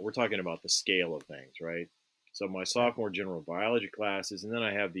like, we're talking about the scale of things, right? So my sophomore general biology classes, and then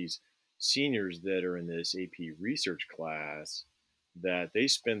I have these seniors that are in this AP research class that they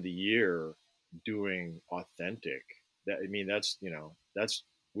spend the year doing authentic. That's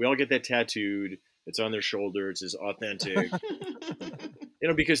we all get that tattooed. It's on their shoulder. It says authentic.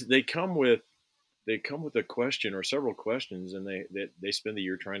 Because they come with a question or several questions, and they spend the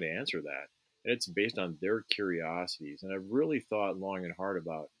year trying to answer that. And it's based on their curiosities. And I've really thought long and hard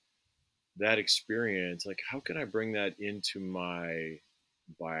about that experience. Like, how can I bring that into my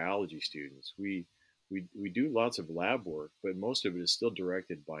biology students? We do lots of lab work, but most of it is still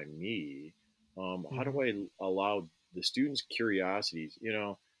directed by me. How do I allow the students' curiosities?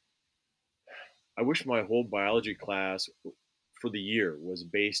 I wish my whole biology class for the year was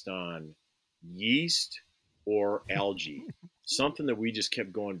based on yeast or algae, something that we just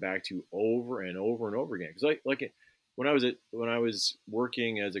kept going back to over and over and over again. Because when I was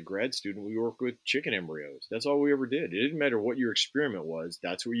working as a grad student, we worked with chicken embryos. That's all we ever did. It didn't matter what your experiment was.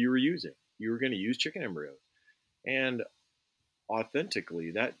 That's what you were using. You were going to use chicken embryos. And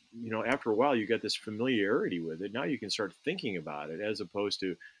authentically, that, after a while, you get this familiarity with it. Now you can start thinking about it, as opposed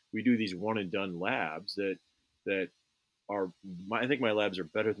to we do these one and done labs that I think my labs are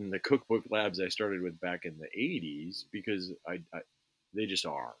better than the cookbook labs I started with back in the 80s, because they just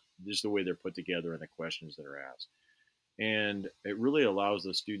are. Just the way they're put together and the questions that are asked. And it really allows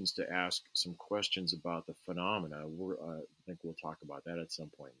the students to ask some questions about the phenomena. I think we'll talk about that at some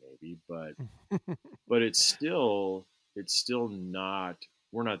point, maybe. But it's still not,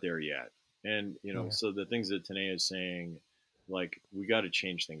 we're not there yet. And, so the things that Tanea is saying, like, we got to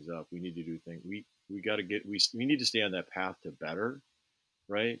change things up. We need to do things. We got to we need to stay on that path to better,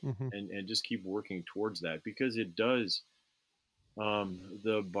 right? And just keep working towards that, because it does.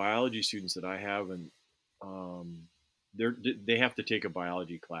 The biology students that I have, and they have to take a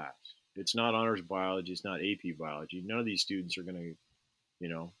biology class. It's not honors biology. It's not AP biology. None of these students are going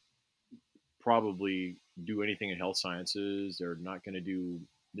to, probably do anything in health sciences. They're not going to do.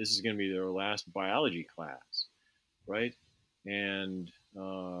 This is going to be their last biology class, right? And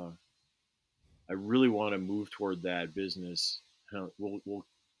I really want to move toward that business.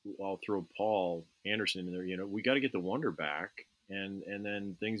 I'll throw Paul Anderson in there. We got to get the wonder back, and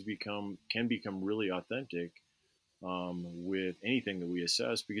then things can become really authentic with anything that we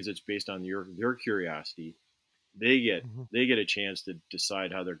assess, because it's based on their curiosity. They get a chance to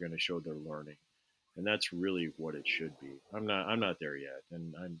decide how they're going to show their learning, and that's really what it should be. I'm not there yet,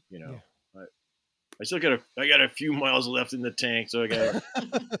 and I'm I still got a few miles left in the tank, so I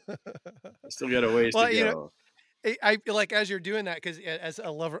still got a ways to go. I feel like, as you're doing that, because as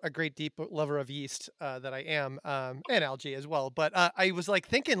a great deep lover of yeast that I am, and algae as well, but I was like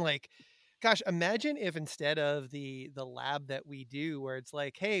thinking, like, gosh, imagine if instead of the lab that we do, where it's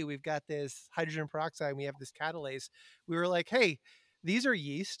like, hey, we've got this hydrogen peroxide and we have this catalase, we were like, hey, these are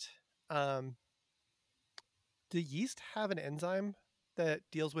yeast. do yeast have an enzyme that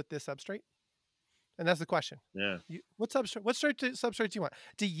deals with this substrate? And that's the question. Yeah. What substrate do you want?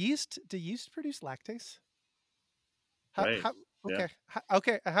 Do yeast produce lactase? Right. Okay. Yeah.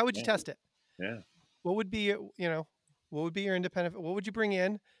 Okay. How would you Yeah. test it? Yeah. What would be, what would be your independent? What would you bring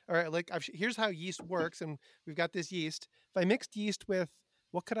in? All right. Like, here's how yeast works. And we've got this yeast. If I mixed yeast with,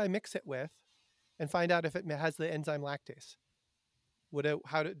 what could I mix it with and find out if it has the enzyme lactase?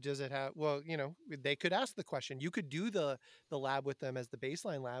 Does it have, well, they could ask the question. You could do the lab with them as the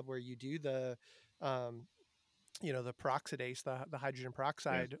baseline lab where you do the, the peroxidase, the hydrogen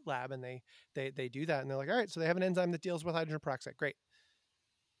peroxide lab, and they do that. And they're like, all right, so they have an enzyme that deals with hydrogen peroxide. Great.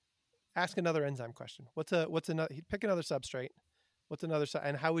 Ask another enzyme question. What's another, pick another substrate. What's another,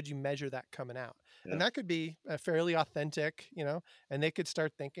 and how would you measure that coming out? Yeah. And that could be a fairly authentic, and they could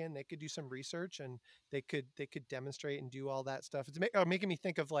start thinking, they could do some research, and they could demonstrate and do all that stuff. It's making me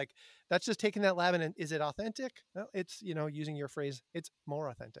think of, like, that's just taking that lab and is it authentic? Well, it's, using your phrase, it's more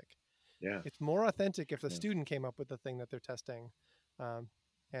authentic. Yeah. It's more authentic if the student came up with the thing that they're testing,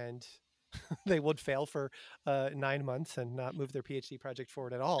 and they would fail for 9 months and not move their PhD project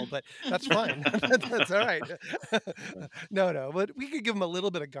forward at all, but that's fine. That's all right. No, but we could give them a little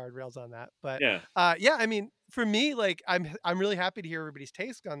bit of guardrails on that. But Yeah. I mean, for me, like, I'm really happy to hear everybody's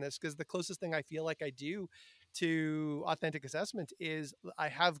take on this, because the closest thing I feel like I do to authentic assessment is I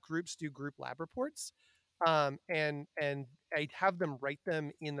have groups do group lab reports, and I have them write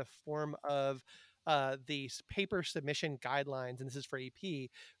them in the form of these paper submission guidelines, and this is for AP,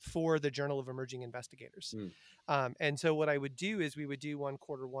 for the Journal of Emerging Investigators. And so what I would do is we would do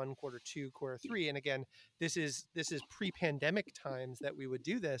quarter one, quarter two, quarter three. And again, this is pre-pandemic times that we would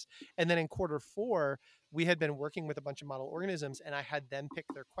do this. And then in quarter four, we had been working with a bunch of model organisms, and I had them pick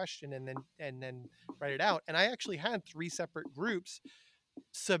their question and then write it out. And I actually had 3 separate groups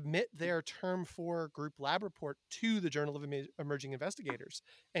submit their term 4 group lab report to the Journal of Emerging Investigators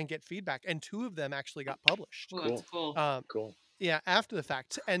and get feedback. And 2 of them actually got published. Well, that's cool. Cool. Yeah, after the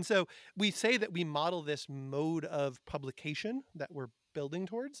fact. And so we say that we model this mode of publication that we're building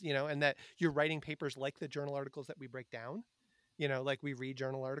towards, and that you're writing papers like the journal articles that we break down. Like we read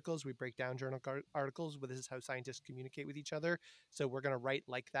journal articles, we break down journal articles, but this is how scientists communicate with each other. So we're going to write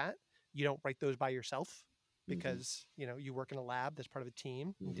like that. You don't write those by yourself, because you work in a lab that's part of a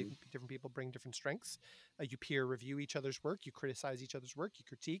team. Different people bring different strengths. You peer review each other's work, you criticize each other's work, you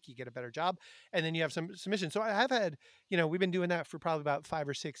critique, you get a better job, and then you have some submissions. So I have had, we've been doing that for probably about 5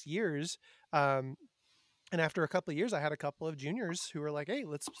 or 6 years. And after a couple of years, I had a couple of juniors who were like, "Hey,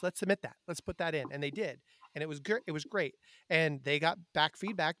 let's submit that. Let's put that in," and they did, and it was great. It was great, and they got back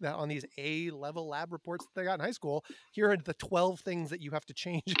feedback that on these A-level lab reports that they got in high school, here are the 12 things that you have to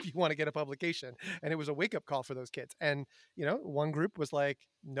change if you want to get a publication. And it was a wake-up call for those kids. And one group was like,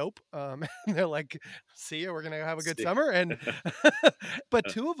 "Nope," and they're like, "See ya, we're gonna have a good summer." And but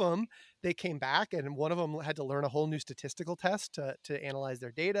 2 of them, they came back, and one of them had to learn a whole new statistical test to analyze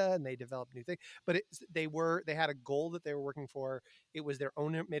their data, and they developed new things. But they had a goal that they were working for. It was their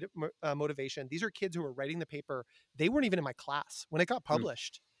own motivation. These are kids who were writing the paper. They weren't even in my class when it got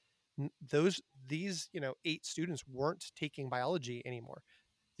published. These 8 students weren't taking biology anymore.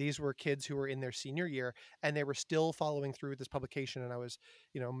 These were kids who were in their senior year, and they were still following through with this publication. And I was,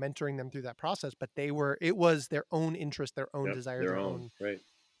 mentoring them through that process. But it was their own interest, their own desire, their own, right.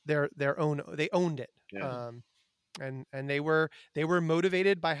 Their own. They owned it. Yeah. And they were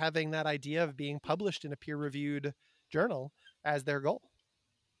motivated by having that idea of being published in a peer-reviewed journal as their goal.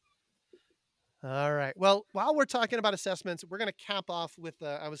 All right. Well, while we're talking about assessments, we're going to cap off with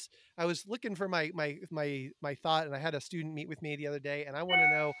I was looking for my thought, and I had a student meet with me the other day, and I want to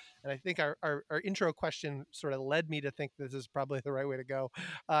know, and I think our intro question sort of led me to think this is probably the right way to go,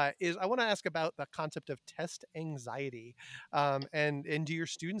 is I want to ask about the concept of test anxiety. And do your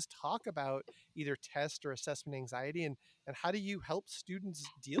students talk about either test or assessment anxiety, and how do you help students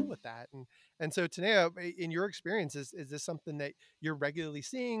deal with that? And so Tanea, in your experience, is this something that you're regularly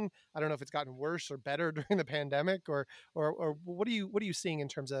seeing? I don't know if it's gotten worse or better during the pandemic, or what are you seeing in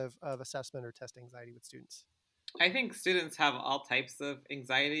terms of assessment or test anxiety with students? I think students have all types of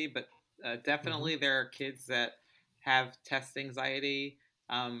anxiety, but definitely there are kids that have test anxiety.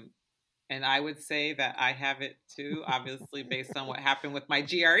 And I would say that I have it too, obviously, based on what happened with my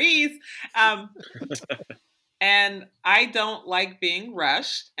GREs. And I don't like being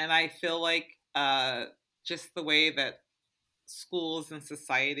rushed. And I feel like just the way that schools and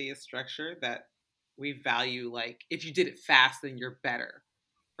society is structured, that we value, like, if you did it fast, then you're better,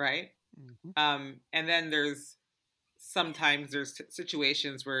 right? And then sometimes there's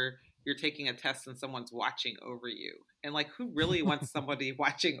situations where you're taking a test and someone's watching over you. And like, who really wants somebody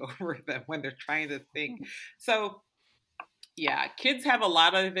watching over them when they're trying to think? So yeah, kids have a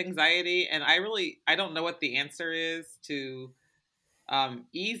lot of anxiety, and I don't know what the answer is to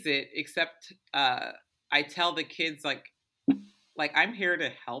ease it, except I tell the kids like I'm here to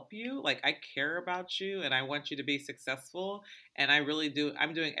help you, like I care about you and I want you to be successful, and I'm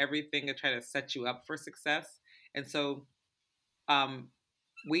doing everything to try to set you up for success. And so um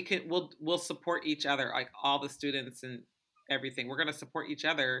we'll support each other, like all the students and everything. We're going to support each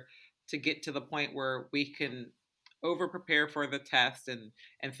other to get to the point where we can over prepare for the test and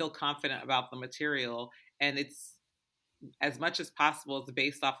feel confident about the material. And it's as much as possible, it's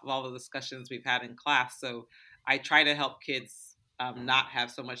based off of all the discussions we've had in class. So I try to help kids not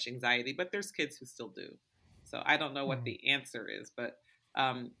have so much anxiety, but there's kids who still do. So I don't know what the answer is, but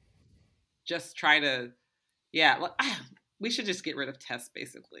um, just try to, yeah, we should just get rid of tests,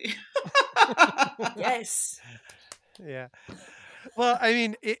 basically. Yes. Yeah. Well, I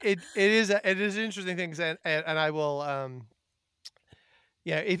mean, it is an interesting thing, and I will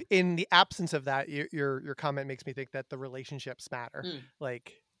yeah, if in the absence of that, your comment makes me think that the relationships matter.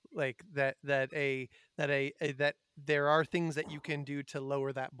 Like that that there are things that you can do to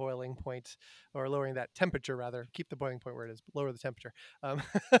lower that boiling point, or lowering that temperature rather. Keep the boiling point where it is, lower the temperature,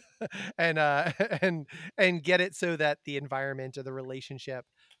 and and get it so that the environment or the relationship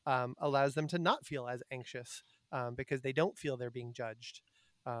allows them to not feel as anxious, because they don't feel they're being judged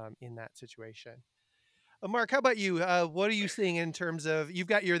in that situation. Mark, how about you? What are you seeing in terms of, you've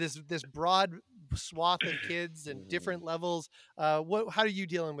got this broad swath of kids and different levels. How are you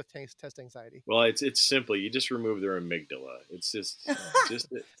dealing with test anxiety? Well, it's simple. You just remove their amygdala. It's just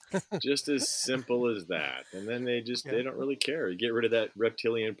as simple as that. And then they don't really care. You get rid of that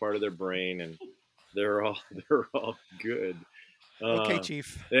reptilian part of their brain, and they're all good. Okay,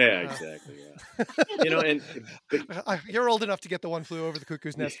 Chief. Yeah, exactly. Yeah. And you're old enough to get the One Flew Over the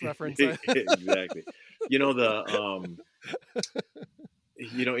Cuckoo's Nest reference. Exactly. In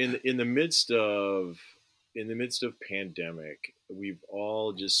the midst of pandemic, we've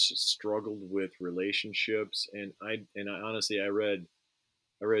all just struggled with relationships, and I honestly, I read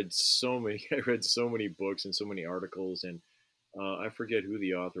so many I read so many books and so many articles, and I forget who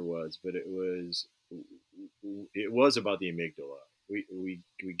the author was, but it was about the amygdala.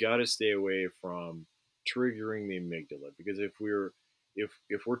 We got to stay away from triggering the amygdala, because if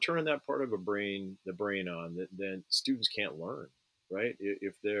we're turning that part of the brain on, then students can't learn, right?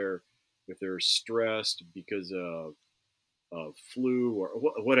 If they're stressed because of flu or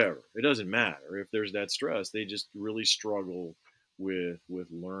whatever, it doesn't matter. If there's that stress, they just really struggle with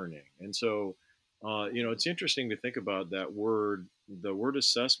learning. And so it's interesting to think about that word. The word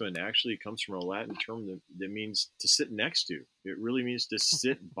assessment actually comes from a Latin term that means to sit next to. It really means to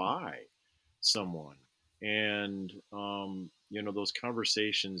sit by someone. And those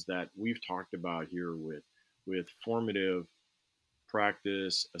conversations that we've talked about here with formative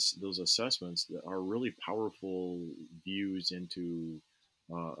practice, those assessments that are really powerful views into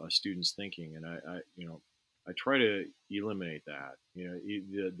a student's thinking. And I try to eliminate that,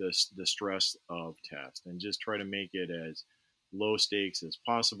 the stress of test, and just try to make it as low stakes as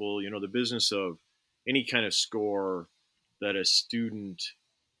possible. The business of any kind of score that a student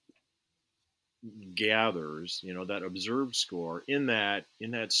gathers, that observed score, in that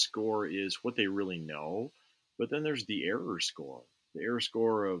score is what they really know. But then there's the error score. The error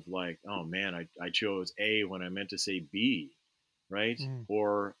score of like, oh man, I chose A when I meant to say B, right?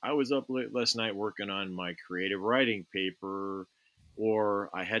 Or I was up late last night working on my creative writing paper, or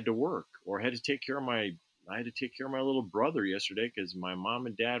I had to work, or I had to take care of my little brother yesterday because my mom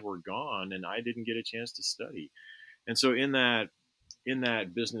and dad were gone and I didn't get a chance to study. And so in that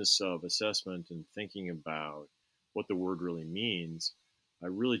business of assessment and thinking about what the word really means, I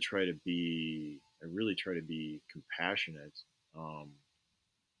really try to be compassionate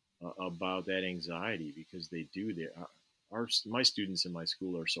about that anxiety, because my students in my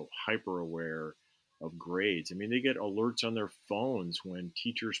school are so hyper aware of grades. I mean, they get alerts on their phones when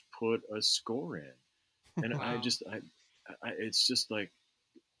teachers put a score in, and Wow. it's just like,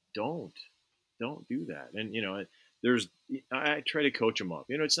 don't do that. And I try to coach them up.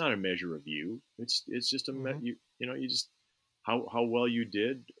 It's not a measure of you. It's just you just how well you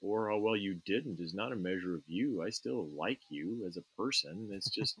did or how well you didn't is not a measure of you. I still like you as a person. It's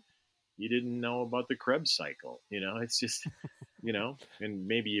just you didn't know about the Krebs cycle. It's just and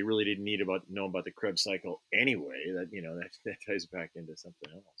maybe you really didn't know about the Krebs cycle anyway. That ties back into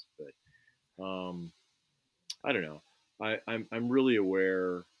something else. But I don't know. I'm really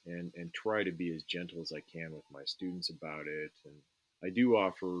aware and try to be as gentle as I can with my students about it, I do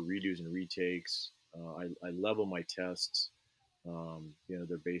offer redos and retakes. I level my tests.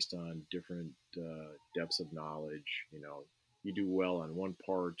 They're based on different depths of knowledge. You do well on one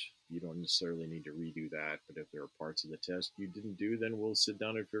part, you don't necessarily need to redo that. But if there are parts of the test you didn't do, then we'll sit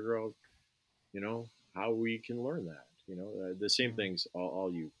down and figure out, how we can learn that. The same things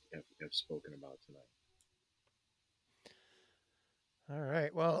all you have spoken about tonight. All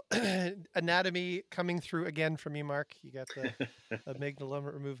right. Well, anatomy coming through again from you, Mark. You got the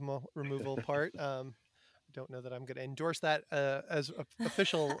amygdala removal part. Don't know that I'm going to endorse that as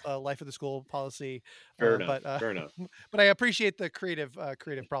official life of the school policy. Fair enough. But I appreciate the creative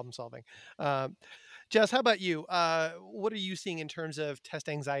problem solving. Jess, how about you? What are you seeing in terms of test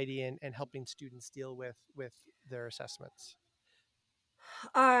anxiety and helping students deal with their assessments?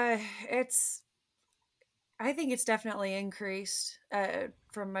 I think it's definitely increased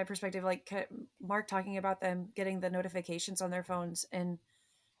from my perspective, like Mark talking about them getting the notifications on their phones. And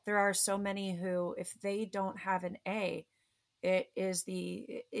there are so many who, if they don't have an A, it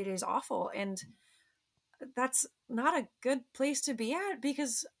is awful. And that's not a good place to be at,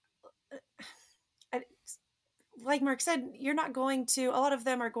 because like Mark said, a lot of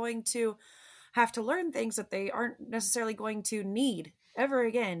them are going to have to learn things that they aren't necessarily going to need ever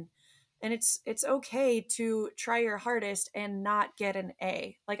again. And it's okay to try your hardest and not get an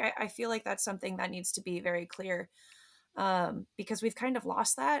A. Like, I feel like that's something that needs to be very clear, because we've kind of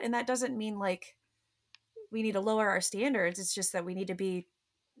lost that. And that doesn't mean like we need to lower our standards. It's just that we need to be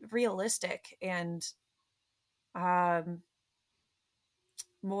realistic and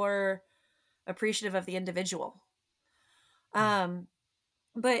more appreciative of the individual.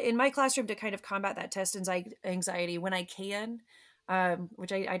 But in my classroom, to kind of combat that test anxiety when I can,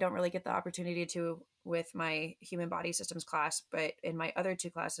 which I don't really get the opportunity to with my human body systems class, but in my other two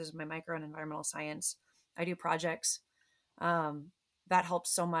classes, my micro and environmental science, I do projects. That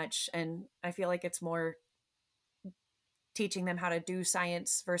helps so much. And I feel like it's more teaching them how to do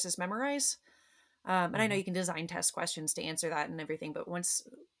science versus memorize. And I know you can design test questions to answer that and everything, but once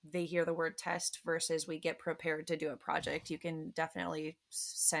they hear the word test versus we get prepared to do a project, you can definitely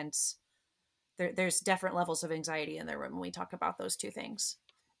sense there's different levels of anxiety in there when we talk about those two things.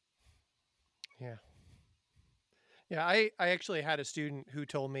 Yeah, I actually had a student who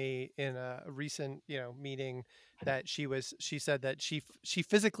told me in a recent, meeting that she said that she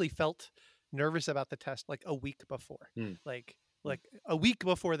physically felt nervous about the test like a week before, like a week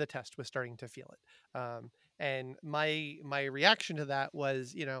before the test was starting to feel it. And my reaction to that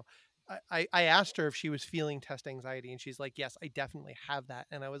was, I asked her if she was feeling test anxiety, and she's like, yes, I definitely have that.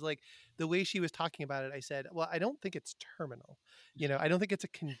 And I was like, the way she was talking about it, I said, well, I don't think it's terminal. I don't think it's a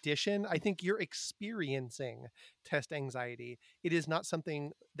condition. I think you're experiencing test anxiety. It is not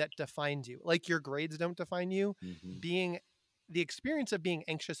something that defines you. Like your grades don't define you. The experience of being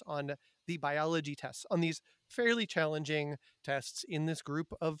anxious on the biology tests, on these fairly challenging tests in this group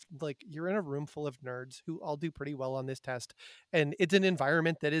of, like, you're in a room full of nerds who all do pretty well on this test, and it's an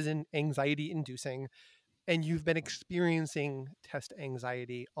environment that is anxiety inducing, and you've been experiencing test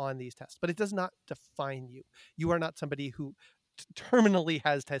anxiety on these tests, but it does not define you. You are not somebody who terminally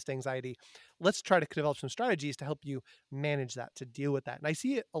has test anxiety. Let's try to develop some strategies to help you manage that, to deal with that. And I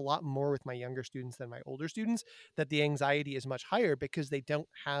see it a lot more with my younger students than my older students, that the anxiety is much higher because they don't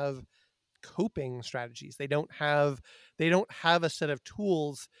have coping strategies. They don't have a set of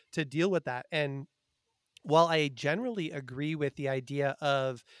tools to deal with that. And while I generally agree with the idea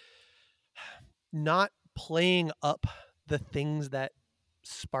of not playing up the things that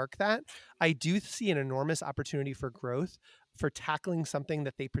spark that, I do see an enormous opportunity for growth, for tackling something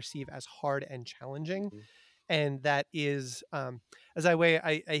that they perceive as hard and challenging. And that is, as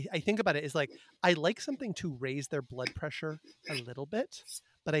I think about it, is like, I like something to raise their blood pressure a little bit,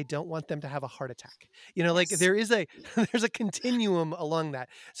 but I don't want them to have a heart attack. Like there's a continuum along that.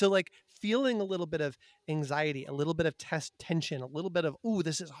 So like feeling a little bit of anxiety, a little bit of test tension, a little bit of, ooh,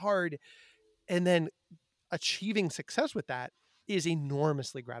 this is hard, and then achieving success with that is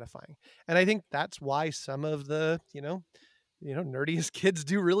enormously gratifying. And I think that's why some of the, nerdiest kids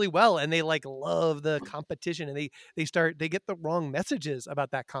do really well, and they like love the competition, and they get the wrong messages about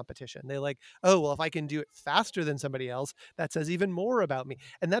that competition. They like, oh, well, if I can do it faster than somebody else, that says even more about me.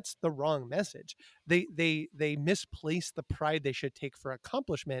 And that's the wrong message. They misplace the pride they should take for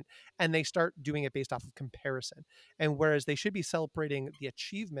accomplishment, and they start doing it based off of comparison. And whereas they should be celebrating the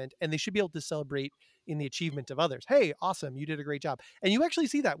achievement, and they should be able to celebrate in the achievement of others. Hey, awesome, you did a great job. And you actually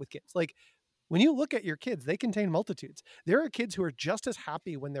see that with kids. Like, when you look at your kids, they contain multitudes. There are kids who are just as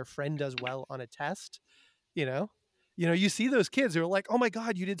happy when their friend does well on a test, You see those kids who are like, oh my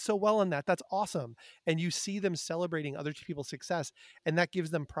God, you did so well on that. That's awesome. And you see them celebrating other people's success, and that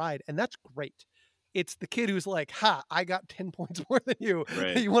gives them pride. And that's great. It's the kid who's like, ha, I got 10 points more than you.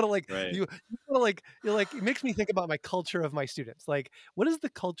 Right. You want to like, Right. you want to like, you're like, it makes me think about my culture of my students. Like, what is the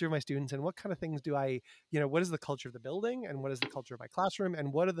culture of my students, and what kind of things do I, what is the culture of the building, and what is the culture of my classroom,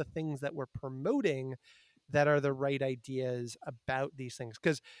 and what are the things that we're promoting that are the right ideas about these things?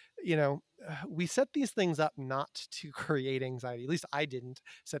 Because we set these things up not to create anxiety. At least I didn't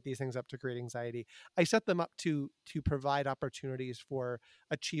set these things up to create anxiety. I set them up to provide opportunities for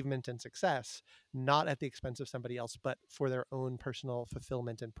achievement and success, not at the expense of somebody else, but for their own personal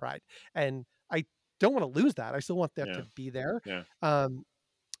fulfillment and pride. And I don't want to lose that. I still want that to be there. Yeah.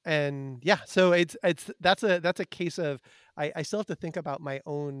 And yeah, so that's a case of I still have to think about my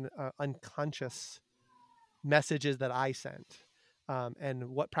own unconscious messages that I sent, and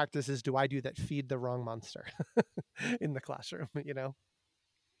what practices do I do that feed the wrong monster in the classroom.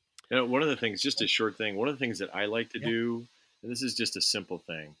 One of the things, just a short thing, one of the things that I like to do, and this is just a simple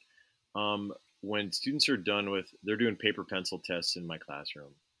thing, when students are done they're doing paper pencil tests in my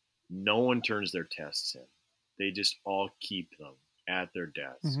classroom, no one turns their tests in. They just all keep them at their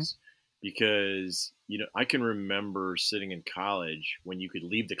desks. Because I can remember sitting in college when you could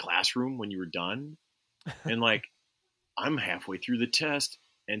leave the classroom when you were done, and like, I'm halfway through the test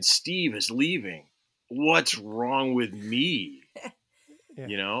and Steve is leaving. What's wrong with me?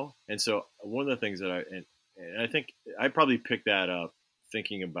 And so one of the things that I think I probably picked that up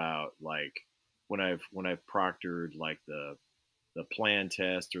thinking about, like, when I've proctored like the plan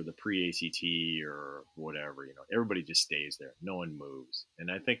test or the pre-ACT or whatever, everybody just stays there. No one moves. And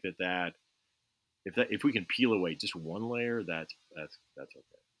I think that if we can peel away just one layer, that's okay.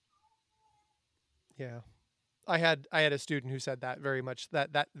 Yeah. I had a student who said that very much,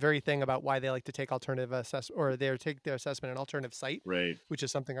 that very thing about why they like to take alternative or they take their assessment an alternative site, right? Which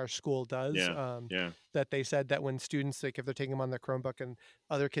is something our school does. That they said that when students, like if they're taking them on their Chromebook and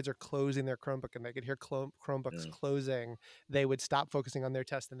other kids are closing their Chromebook and they could hear Chromebooks closing, they would stop focusing on their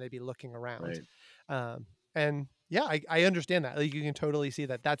test and they'd be looking around. Right. And yeah, I understand that. Like, you can totally see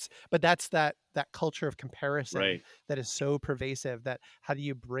that. That's that culture of comparison that is so pervasive. That how do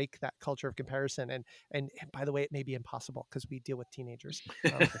you break that culture of comparison? And by the way, it may be impossible because we deal with teenagers.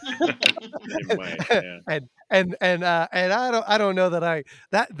 And I don't know that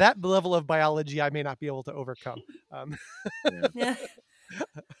that level of biology I may not be able to overcome.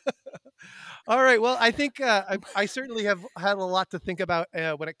 All right. Well, I think I certainly have had a lot to think about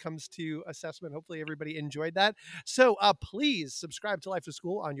when it comes to assessment. Hopefully everybody enjoyed that. So please subscribe to Life of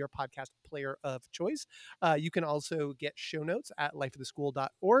School on your podcast player of choice. You can also get show notes at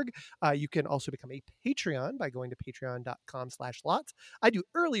lifeoftheschool.org. You can also become a Patreon by going to patreon.com/lots. I do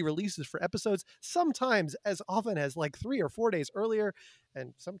early releases for episodes, sometimes as often as like 3 or 4 days earlier,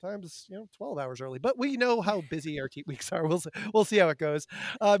 and sometimes 12 hours early. But we know how busy our weeks are. We'll see how it goes.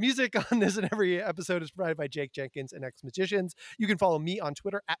 Music on this and every episode is provided by Jake Jenkins and X Magicians. You can follow me on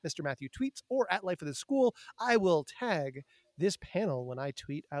Twitter at Mr. Matthew Tweets or at Life of the School. I will tag this panel when I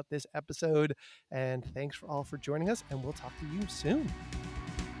tweet out this episode. And thanks all for joining us, and we'll talk to you soon.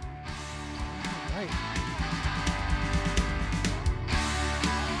 All right.